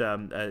about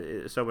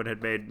someone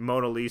had made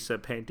Mona Lisa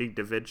painting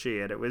Da Vinci,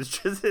 and it was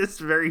just this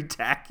very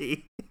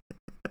tacky.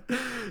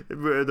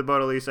 The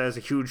Mona Lisa has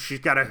she's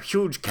got a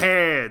huge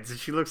cans, and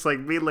she looks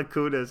like Mila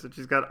Kunis, and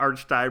she's got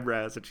arched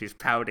eyebrows, and she's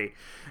pouty.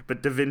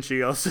 But Da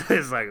Vinci also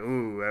is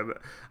ooh,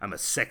 I'm a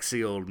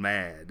sexy old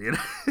man,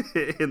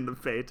 in the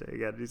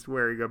painting, and he's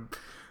wearing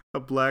a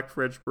black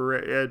French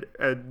beret,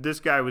 and this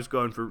guy was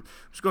going for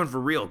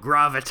real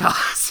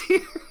gravitas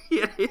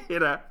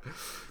here.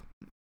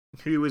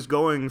 He was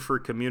going for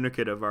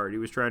communicative art. He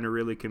was trying to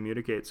really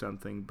communicate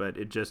something, but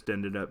it just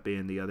ended up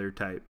being the other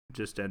type.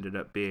 Just ended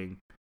up being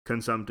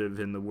consumptive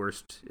in the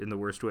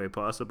worst way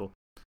possible.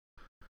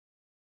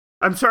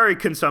 I'm sorry,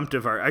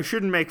 consumptive art. I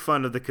shouldn't make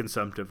fun of the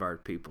consumptive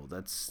art people.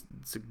 It's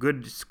a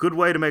good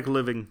way to make a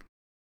living.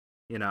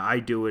 I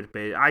do it.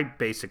 I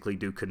basically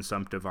do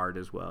consumptive art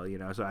as well.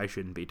 So I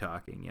shouldn't be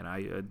talking.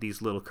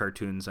 These little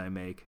cartoons I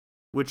make,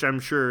 which I'm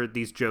sure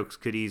these jokes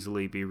could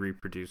easily be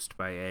reproduced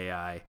by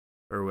AI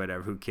or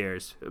whatever. Who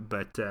cares?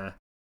 But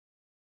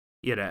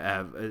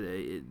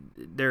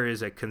there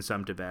is a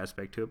consumptive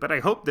aspect to it. But I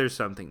hope there's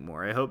something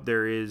more. I hope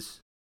there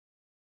is.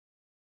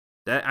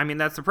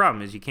 That's the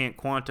problem, is you can't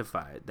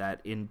quantify it. That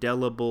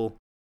indelible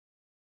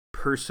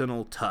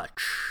personal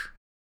touch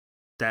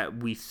that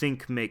we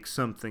think makes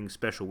something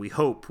special. We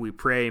hope, we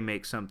pray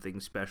makes something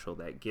special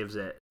that gives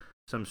it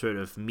some sort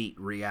of meat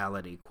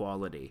reality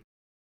quality.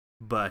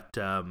 But,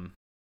 I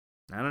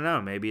don't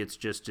know, maybe it's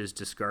just as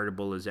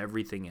discardable as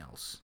everything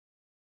else.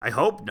 I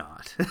hope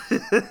not.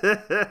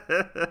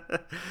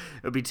 It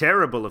would be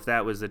terrible if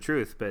that was the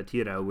truth, but,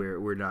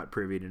 we're not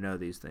privy to know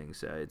these things,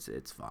 so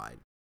it's fine.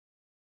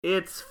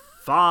 It's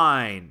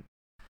fine.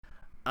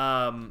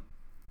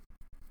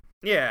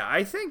 Yeah,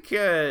 I think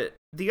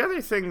the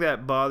other thing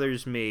that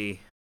bothers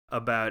me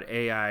about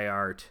AI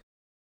art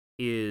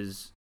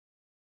is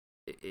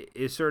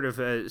sort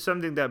of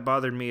something that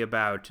bothered me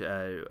about.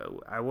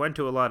 I went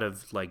to a lot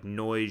of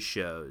noise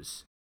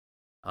shows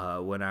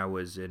when I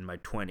was in my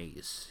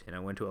 20s, and I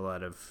went to a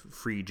lot of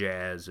free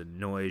jazz and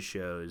noise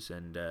shows,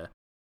 and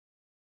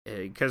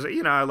because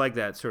I like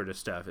that sort of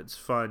stuff. It's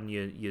fun.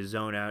 You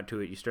zone out to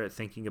it. You start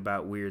thinking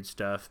about weird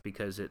stuff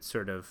because it's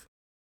sort of.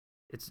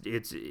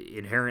 It's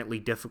inherently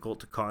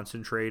difficult to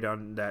concentrate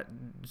on that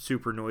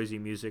super noisy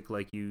music.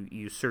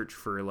 You search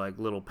for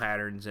little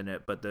patterns in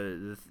it, but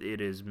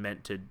it is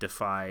meant to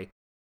defy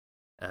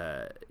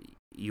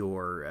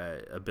your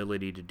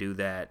ability to do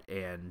that,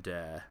 and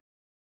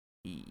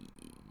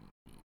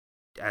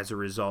as a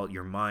result,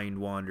 your mind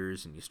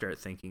wanders and you start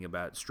thinking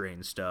about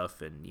strange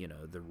stuff, and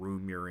the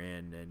room you're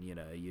in, and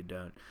you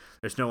don't.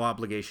 There's no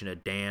obligation to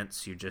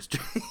dance. You just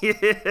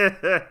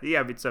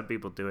yeah. Some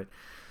people do it.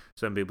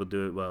 Some people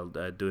do it while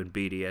doing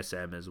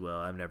BDSM as well.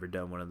 I've never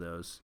done one of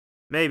those.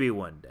 Maybe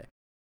one day.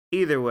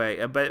 Either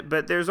way,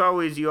 but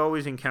you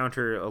always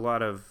encounter a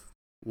lot of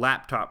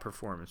laptop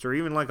performance, or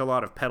even a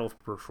lot of pedal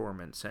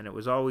performance, and it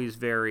was always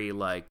very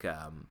I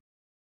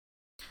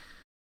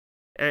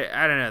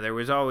don't know. There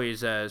was always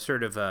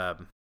sort of a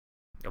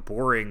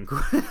boring.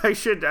 I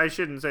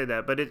shouldn't say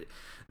that, but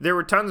there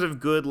were tons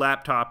of good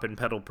laptop and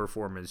pedal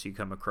performance you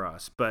come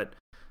across. But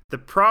the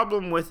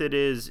problem with it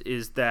is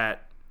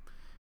that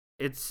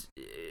it's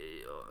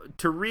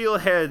to real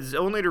heads.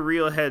 Only to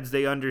real heads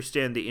they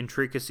understand the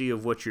intricacy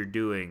of what you're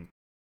doing.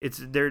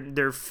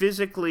 They're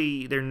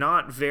physically, they're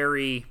not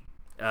very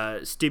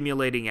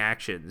stimulating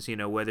actions,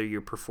 whether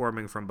you're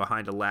performing from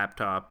behind a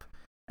laptop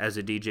as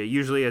a DJ.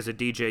 Usually as a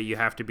DJ, you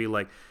have to be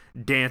like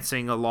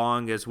dancing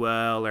along as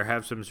well, or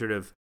have some sort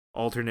of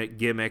alternate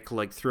gimmick,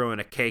 like throwing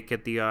a cake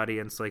at the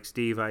audience like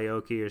Steve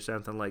Aoki or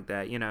something like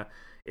that.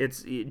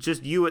 It's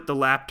just you at the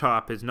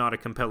laptop is not a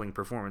compelling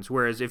performance.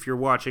 Whereas if you're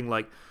watching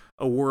like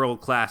a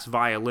world-class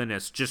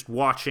violinist, just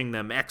watching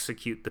them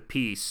execute the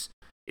piece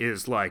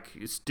is like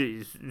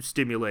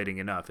stimulating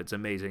enough. It's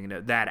amazing.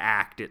 That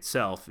act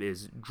itself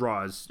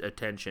draws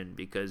attention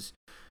because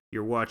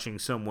you're watching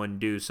someone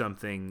do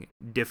something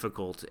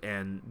difficult,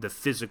 and the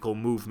physical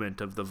movement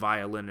of the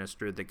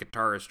violinist or the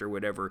guitarist or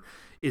whatever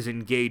is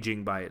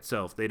engaging by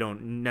itself. They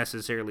don't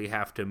necessarily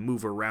have to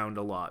move around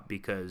a lot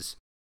because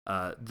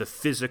the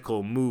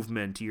physical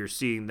movement you're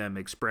seeing them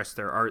express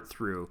their art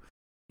through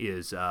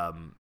is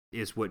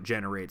what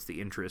generates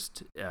the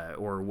interest,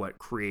 or what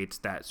creates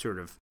that sort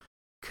of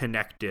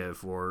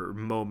connective or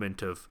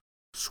moment of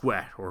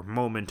sweat or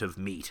moment of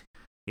meat.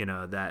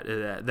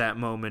 That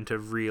moment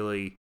of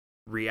really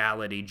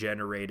reality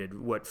generated,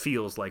 what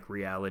feels like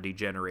reality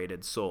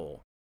generated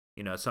soul.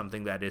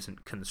 Something that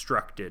isn't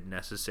constructed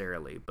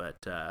necessarily,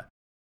 but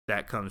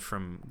that comes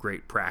from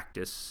great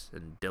practice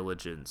and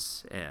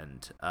diligence,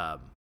 and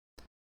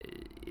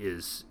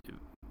is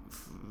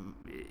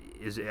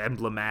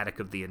emblematic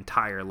of the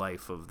entire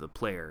life of the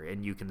player.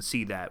 And you can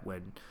see that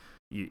when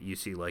you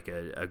see like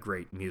a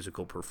great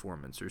musical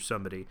performance, or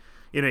somebody,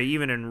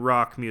 even in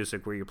rock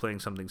music where you're playing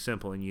something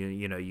simple and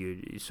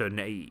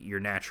you're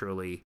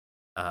naturally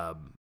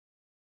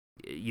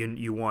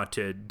you want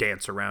to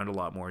dance around a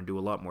lot more and do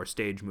a lot more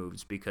stage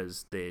moves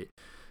because the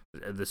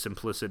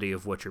simplicity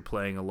of what you're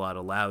playing a lot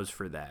allows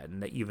for that.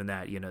 And even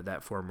that,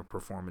 that form of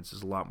performance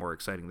is a lot more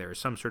exciting. There is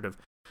some sort of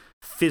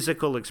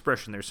physical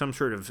expression. There's some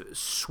sort of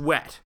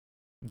sweat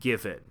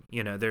given.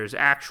 There's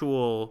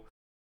actual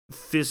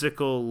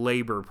physical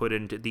labor put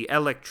into the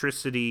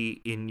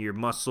electricity in your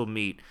muscle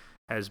meat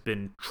has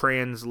been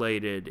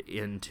translated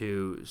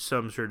into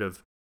some sort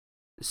of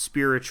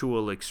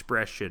spiritual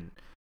expression,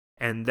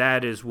 and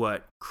that is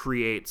what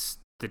creates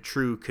the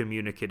true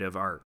communicative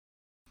art.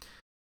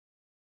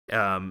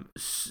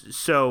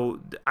 So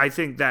I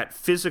think that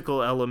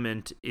physical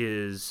element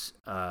is,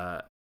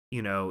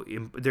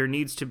 there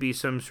needs to be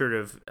some sort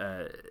of,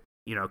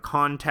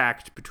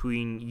 contact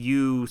between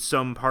you,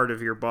 some part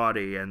of your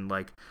body, and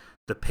like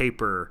the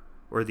paper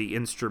or the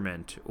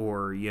instrument,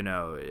 or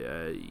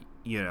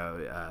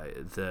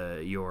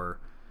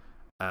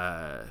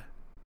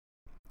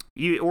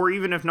or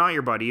even if not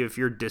your body, if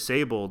you're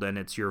disabled and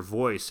it's your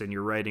voice and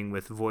you're writing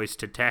with voice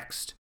to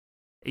text,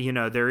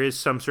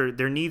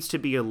 there needs to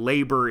be a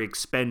labor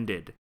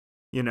expended.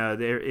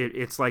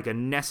 It's like a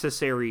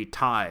necessary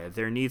tie.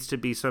 There needs to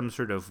be some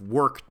sort of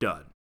work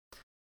done.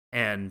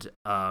 And,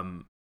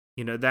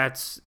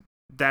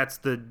 that's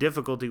the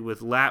difficulty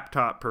with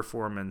laptop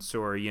performance,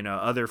 or,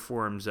 other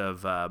forms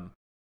of,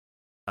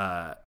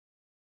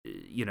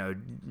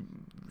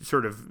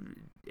 sort of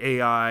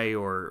AI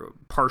or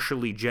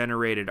partially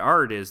generated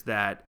art, is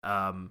that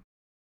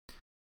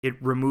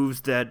it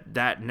removes it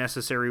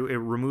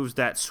removes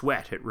that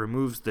sweat, it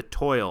removes the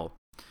toil,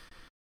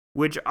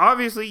 which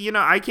obviously,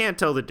 I can't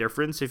tell the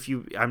difference.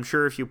 I'm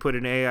sure if you put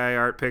an AI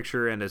art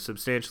picture and a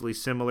substantially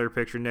similar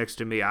picture next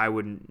to me, I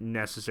wouldn't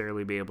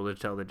necessarily be able to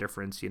tell the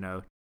difference,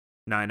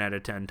 9 out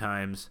of 10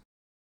 times.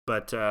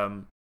 But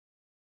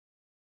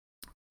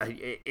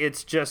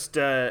it's just,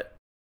 once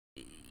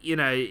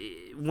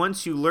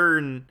you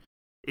learn,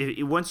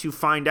 once you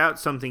find out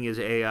something is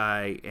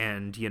AI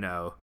and,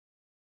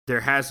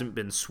 there hasn't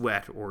been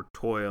sweat or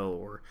toil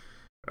or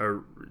a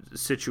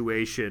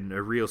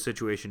real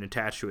situation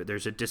attached to it,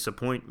 there's a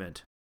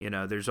disappointment.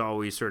 There's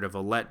always sort of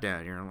a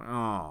letdown. You're like,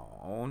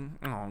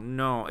 oh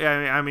no.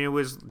 I mean, it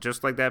was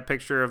just like that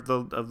picture of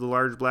the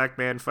large black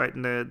man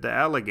fighting the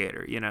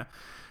alligator.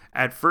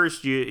 At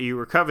first you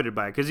were coveted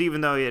by it, because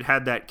even though it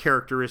had that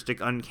characteristic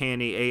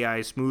uncanny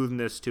AI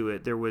smoothness to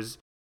it, there was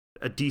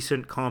a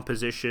decent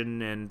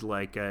composition and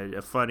like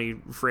a funny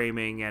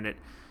framing, and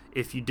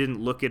if you didn't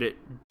look at it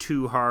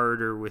too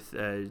hard or with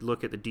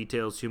look at the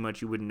details too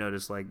much, you wouldn't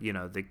notice, like,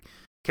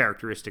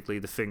 characteristically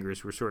the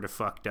fingers were sort of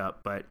fucked up.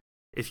 But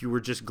if you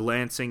were just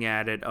glancing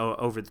at it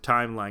over the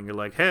timeline, you're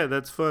like, hey,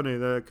 that's funny,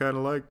 I kind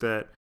of like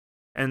that.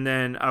 And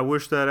then, I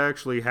wish that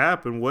actually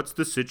happened. What's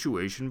the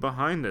situation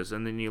behind this?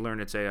 And then you learn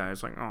it's AI.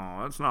 It's like, oh,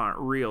 that's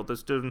not real.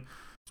 It's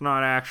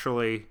not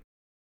actually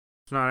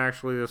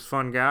this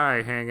fun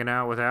guy hanging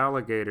out with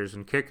alligators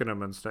and kicking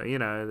them and stuff.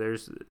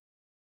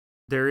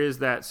 There is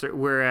that.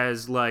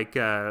 Whereas, like,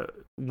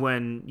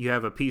 when you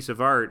have a piece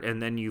of art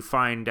and then you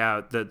find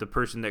out that the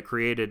person that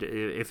created,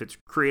 if it's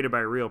created by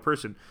a real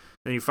person,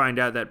 then you find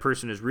out that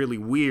person is really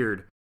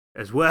weird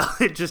as well.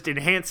 It just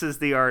enhances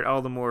the art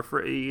all the more.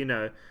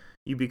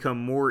 You become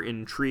more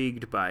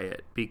intrigued by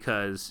it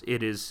because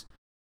it is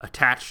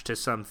attached to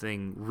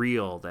something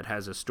real that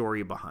has a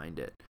story behind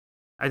it.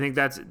 I think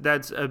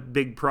that's a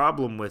big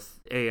problem with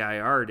AI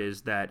art,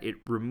 is that it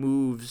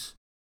removes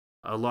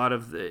a lot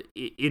of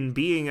in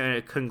being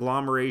a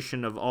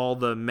conglomeration of all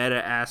the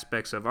meta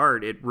aspects of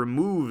art, it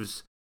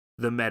removes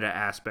the meta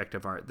aspect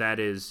of art. That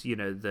is,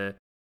 the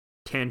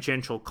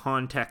tangential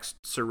context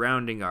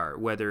surrounding art,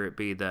 whether it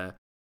be the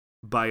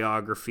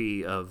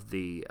biography of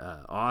the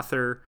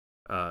author,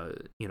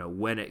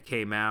 when it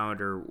came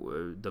out,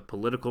 or the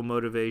political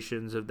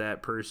motivations of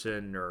that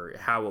person, or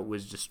how it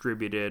was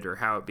distributed, or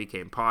how it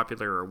became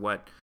popular, or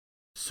what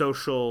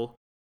social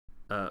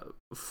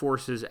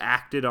forces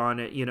acted on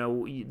it.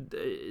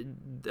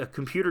 A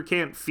computer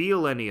can't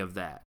feel any of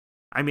that.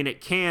 I mean,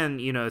 it can,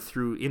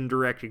 through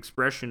indirect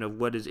expression of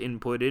what is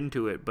input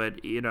into it, but,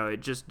 it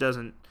just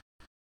doesn't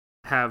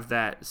have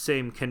that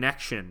same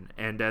connection,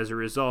 and as a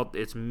result,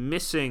 it's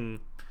missing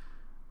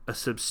a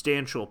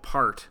substantial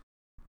part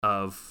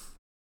of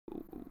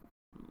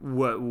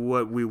what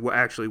we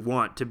actually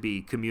want to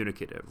be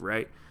communicative,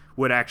 right?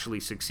 What actually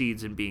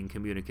succeeds in being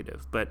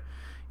communicative. But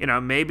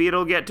maybe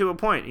it'll get to a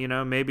point.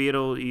 Maybe it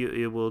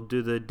will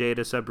do the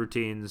data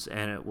subroutines,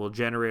 and it will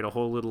generate a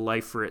whole little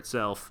life for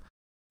itself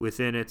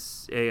within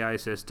its AI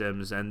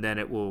systems, and then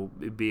it will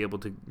be able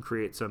to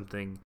create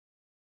something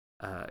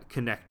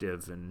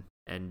connective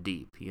and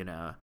deep.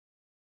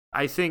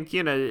 I think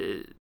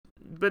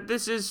but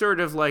this is sort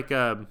of like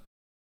I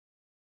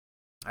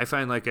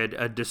find like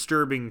a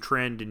disturbing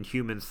trend in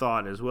human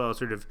thought as well,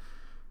 sort of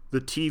the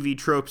TV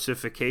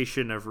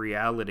tropesification of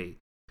reality,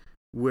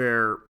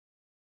 where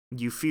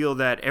you feel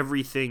that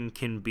everything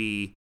can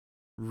be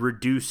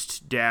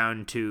reduced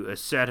down to a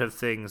set of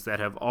things that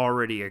have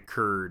already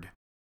occurred,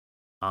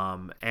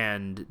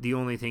 and the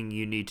only thing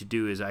you need to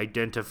do is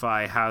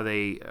identify how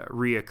they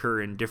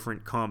reoccur in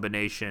different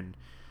combination,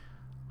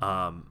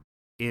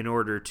 in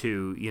order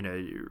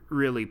to,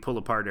 really pull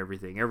apart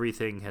everything.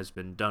 Everything has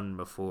been done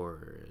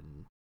before,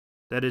 and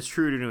that is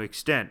true to an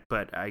extent,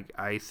 but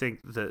I think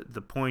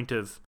the point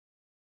of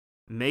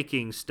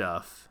making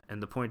stuff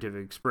and the point of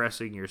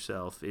expressing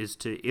yourself is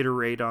to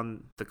iterate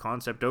on the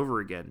concept over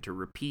again, to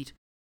repeat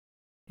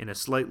in a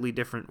slightly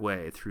different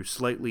way through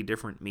slightly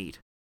different meat.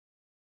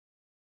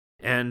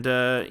 And,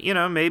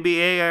 maybe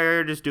AI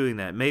art is doing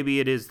that. Maybe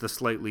it is the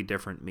slightly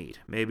different meat.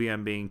 Maybe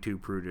I'm being too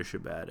prudish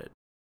about it.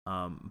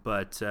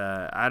 But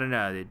I don't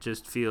know. It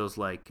just feels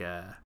like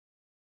there's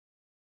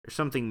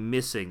something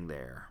missing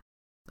there.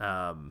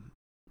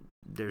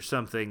 There's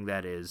something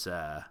that is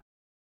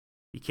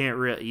you can't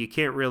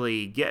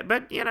really get.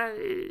 But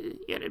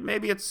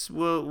maybe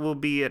we'll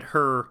be at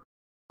her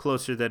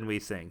closer than we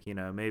think.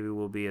 Maybe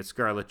we'll be at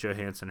Scarlett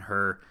Johansson.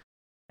 Her.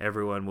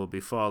 Everyone will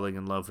be falling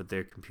in love with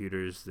their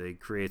computers. They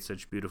create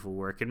such beautiful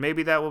work, and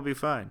maybe that will be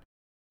fine.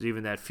 There's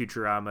even that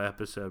Futurama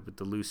episode with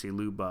the Lucy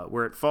Liu bot,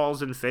 where it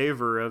falls in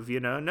favor of,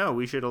 no,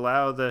 we should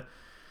allow the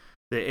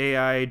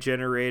AI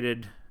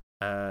generated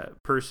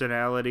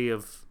personality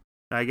of.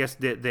 I guess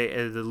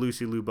the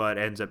Lucy Liu bot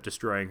ends up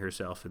destroying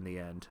herself in the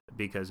end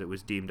because it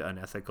was deemed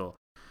unethical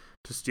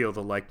to steal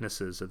the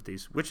likenesses of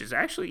these, which is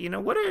actually,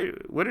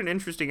 what an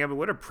interesting episode,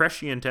 what a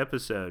prescient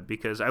episode,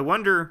 because I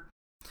wonder.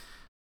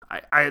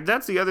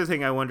 That's the other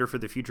thing I wonder for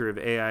the future of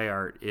AI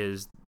art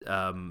is,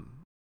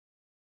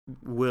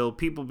 will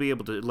people be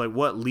able to,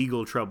 what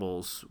legal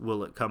troubles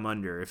will it come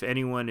under? If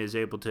anyone is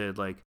able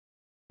to,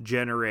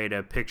 generate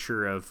a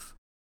picture of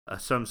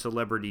some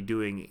celebrity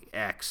doing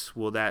X,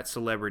 will that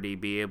celebrity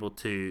be able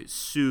to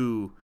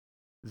sue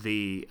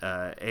the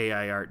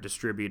AI art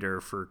distributor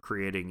for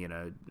creating,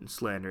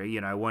 slander?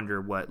 I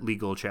wonder what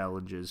legal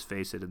challenges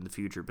face it in the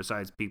future,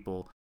 besides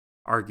people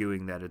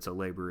arguing that it's a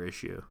labor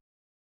issue.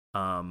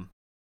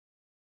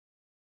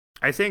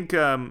 I think,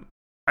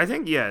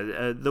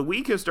 the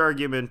weakest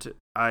argument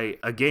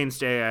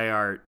against AI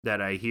art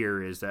that I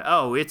hear is that,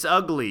 it's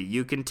ugly.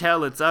 You can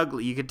tell it's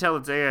ugly. You can tell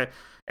it's AI.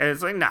 And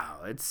it's like, no,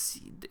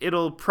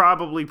 it'll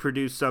probably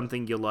produce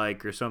something you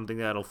like, or something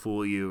that'll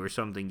fool you, or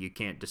something you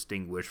can't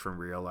distinguish from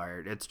real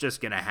art. It's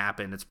just going to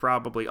happen. It's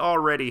probably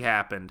already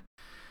happened.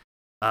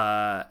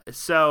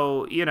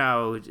 So,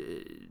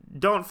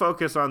 don't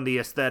focus on the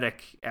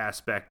aesthetic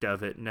aspect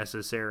of it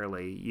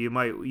necessarily. You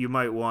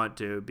might want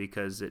to,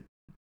 because it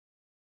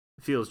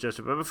feels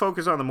justified, but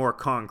focus on the more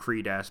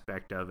concrete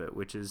aspect of it,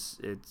 which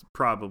is it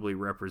probably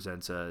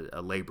represents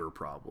a labor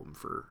problem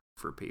for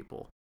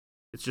people.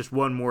 It's just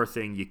one more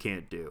thing you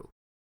can't do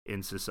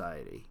in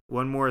society.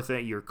 One more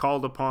thing you're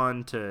called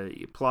upon to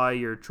apply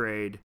your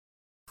trade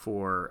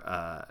for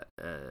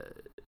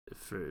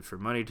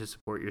money to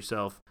support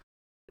yourself.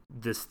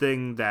 This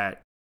thing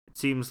that it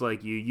seems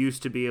like you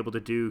used to be able to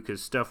do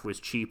because stuff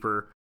was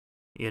cheaper.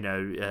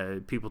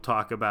 People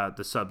talk about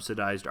the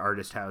subsidized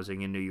artist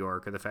housing in New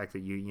York, or the fact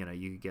that you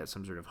could get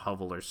some sort of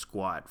hovel or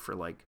squat for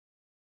like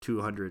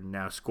 $200, and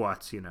now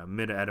squats,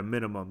 at a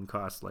minimum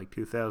cost like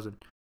 $2,000.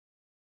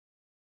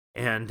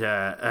 And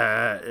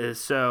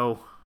so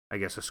I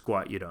guess a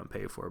squat you don't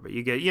pay for, but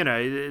you get,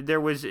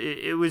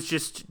 it was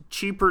just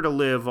cheaper to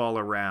live all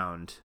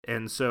around,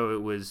 and so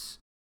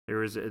there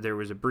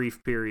was a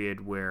brief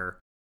period where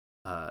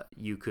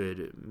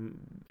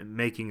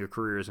making a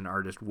career as an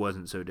artist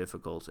wasn't so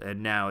difficult,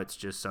 and now it's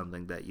just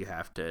something that you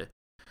have to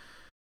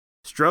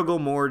struggle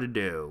more to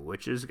do,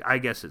 which is, I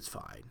guess it's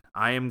fine.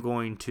 I am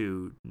going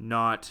to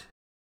not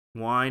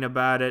whine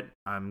about it.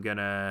 I'm going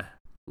to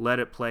let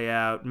it play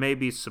out,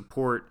 maybe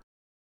support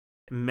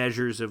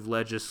measures of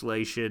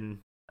legislation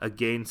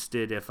against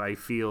it if I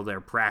feel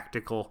they're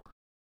practical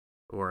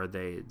or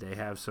they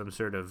have some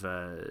sort of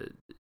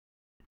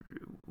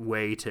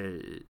way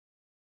to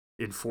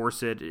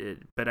enforce it.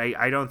 But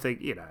I don't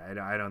think,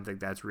 I don't think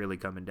that's really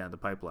coming down the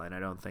pipeline. I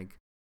don't think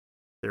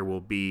there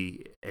will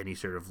be any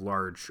sort of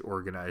large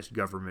organized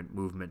government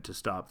movement to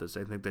stop this.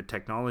 I think the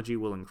technology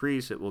will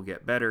increase. It will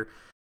get better.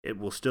 It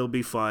will still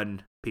be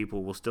fun.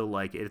 People will still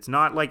like it. It's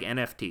not like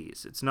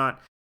NFTs. It's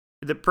not.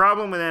 The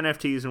problem with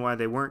NFTs and why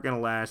they weren't going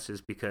to last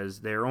is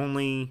because they're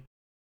only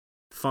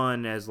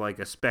fun as like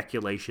a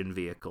speculation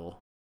vehicle.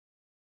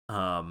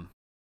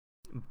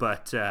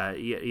 But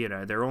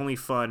they're only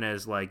fun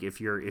as like if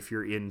you're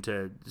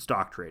into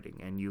stock trading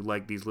and you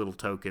like these little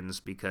tokens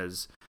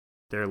because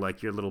they're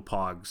like your little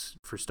pogs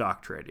for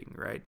stock trading,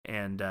 right?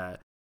 And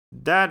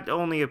that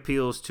only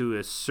appeals to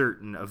a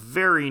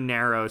very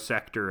narrow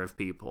sector of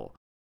people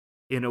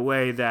in a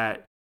way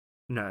that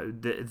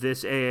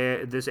this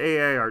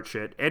AI art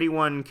shit,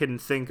 anyone can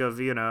think of,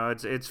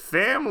 it's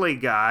Family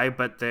Guy,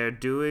 but they're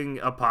doing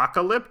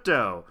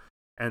Apocalypto.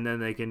 And then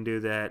they can do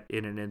that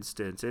in an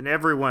instance. And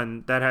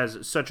everyone that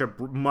has such a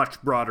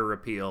much broader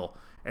appeal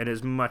and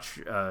is much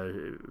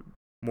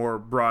more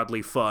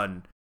broadly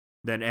fun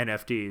than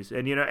NFTs.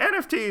 And,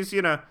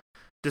 NFTs,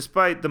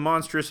 despite the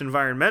monstrous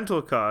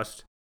environmental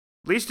cost,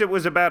 at least it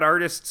was about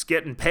artists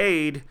getting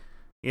paid.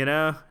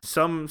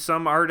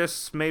 Some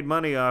artists made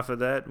money off of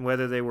that,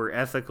 whether they were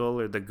ethical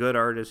or the good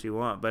artists you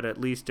want. But at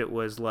least it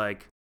was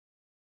like,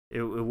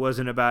 it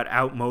wasn't about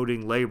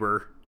outmoding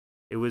labor.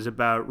 It was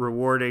about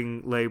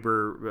rewarding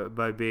labor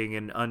by being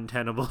an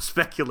untenable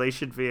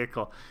speculation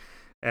vehicle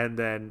and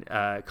then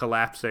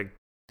collapsing.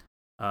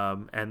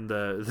 And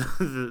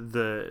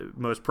the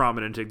most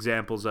prominent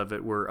examples of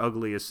it were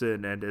ugly as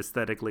sin and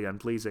aesthetically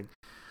unpleasing,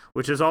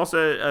 which is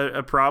also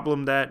a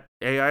problem that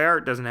AI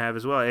art doesn't have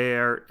as well.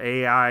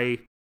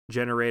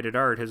 AI-generated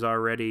art has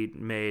already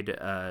made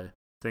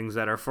things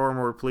that are far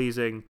more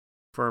pleasing,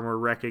 far more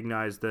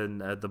recognized than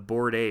the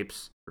Bored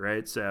Apes,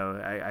 right?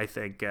 So I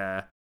think...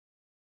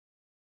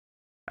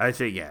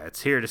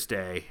 it's here to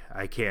stay.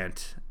 I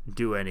can't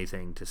do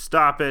anything to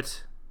stop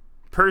it.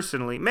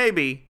 Personally,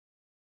 maybe,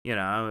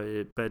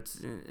 but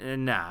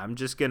I'm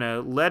just going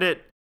to let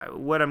it.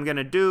 What I'm going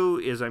to do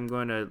is I'm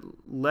going to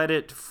let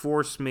it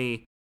force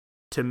me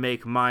to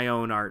make my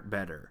own art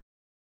better.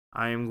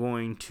 I am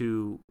going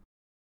to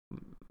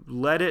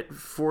let it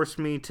force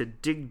me to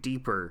dig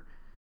deeper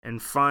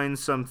and find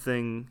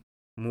something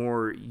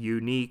more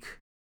unique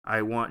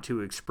I want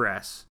to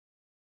express.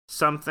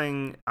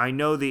 Something I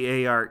know the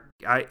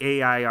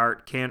AI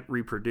art can't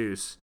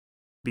reproduce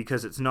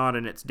because it's not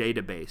in its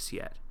database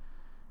yet.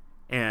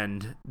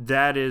 And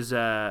that is,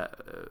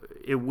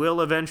 it will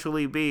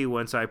eventually be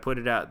once I put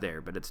it out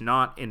there, but it's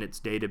not in its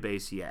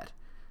database yet.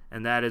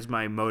 And that is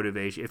my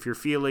motivation. If you're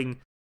feeling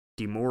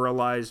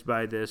demoralized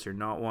by this or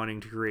not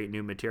wanting to create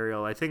new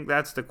material, I think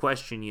that's the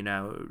question,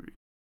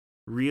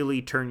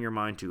 really turn your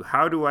mind to.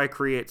 How do I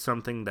create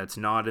something that's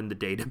not in the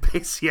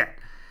database yet?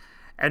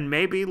 And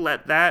maybe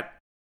let that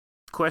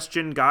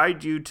question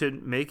guide you to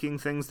making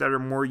things that are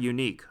more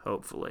unique,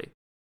 hopefully.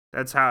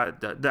 That's how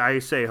I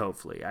say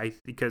hopefully,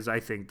 because I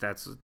think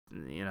that's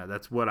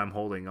what I'm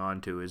holding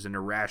on to, is an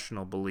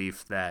irrational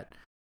belief that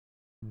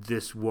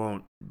this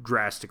won't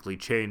drastically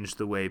change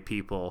the way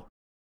people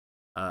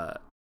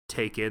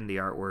take in the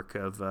artwork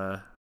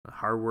of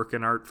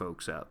hardworking art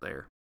folks out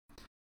there.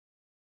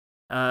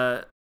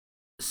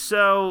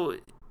 So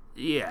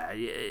yeah,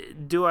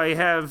 do I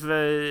have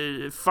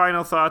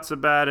final thoughts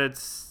about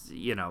it?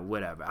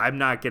 Whatever. I'm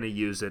not going to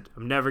use it.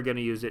 I'm never going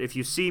to use it. If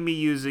you see me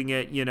using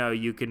it,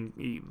 you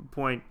can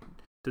point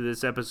to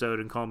this episode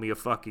and call me a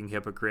fucking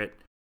hypocrite.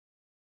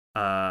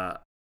 I'll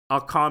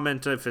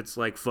comment if it's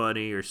like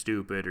funny or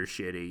stupid or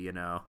shitty,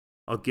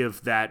 I'll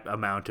give that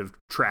amount of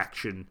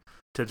traction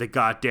to the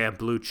goddamn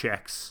blue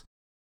checks.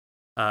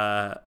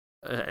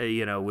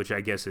 Which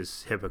I guess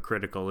is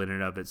hypocritical in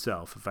and of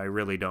itself. If I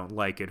really don't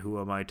like it, who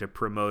am I to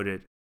promote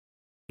it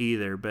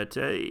either? But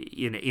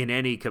in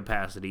any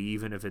capacity,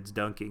 even if it's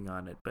dunking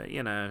on it. But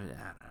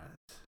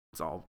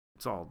it's all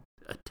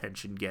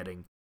attention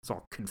getting. It's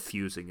all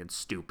confusing and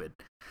stupid.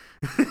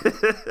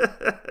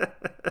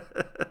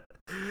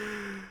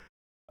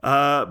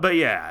 But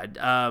yeah,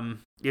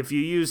 if you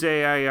use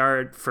AI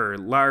art for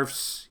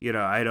larfs,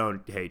 I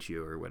don't hate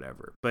you or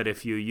whatever. But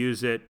if you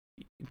use it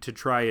to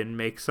try and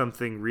make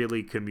something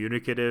really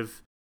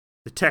communicative,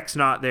 the tech's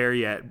not there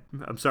yet.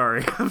 I'm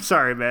sorry,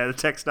 man. The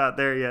tech's not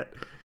there yet.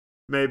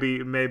 Maybe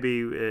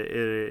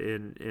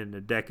in a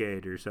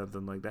decade or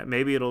something like that.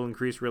 Maybe it'll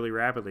increase really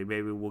rapidly.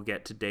 Maybe we'll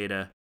get to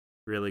data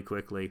really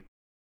quickly,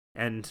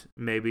 and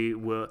maybe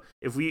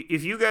if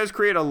you guys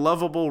create a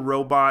lovable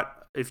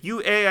robot, if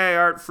you AI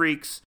art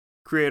freaks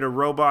create a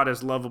robot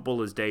as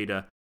lovable as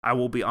Data, I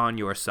will be on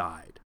your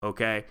side.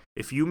 Okay,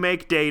 if you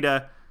make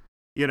Data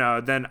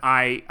then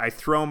I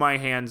throw my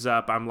hands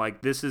up. I'm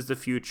like, this is the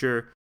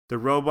future. The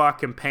robot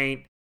can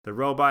paint. The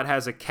robot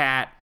has a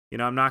cat.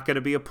 I'm not going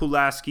to be a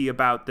Pulaski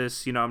about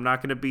this. I'm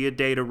not going to be a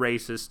data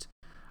racist.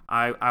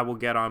 I will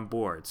get on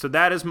board. So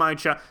that is my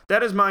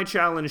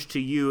challenge to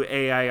you,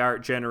 AI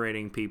art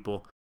generating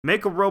people.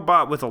 Make a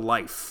robot with a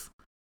life,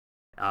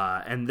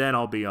 and then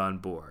I'll be on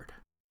board.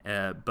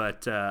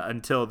 But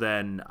until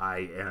then,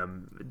 I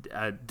am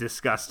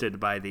disgusted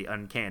by the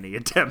uncanny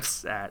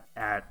attempts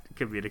at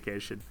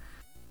communication,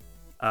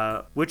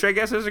 which I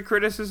guess is a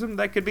criticism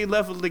that could be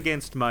leveled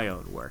against my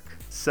own work.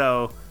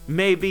 So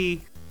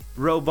maybe,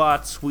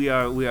 robots, we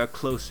are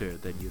closer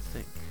than you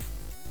think.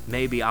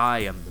 Maybe I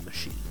am the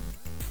machine.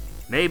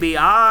 Maybe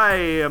I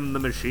am the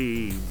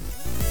machine.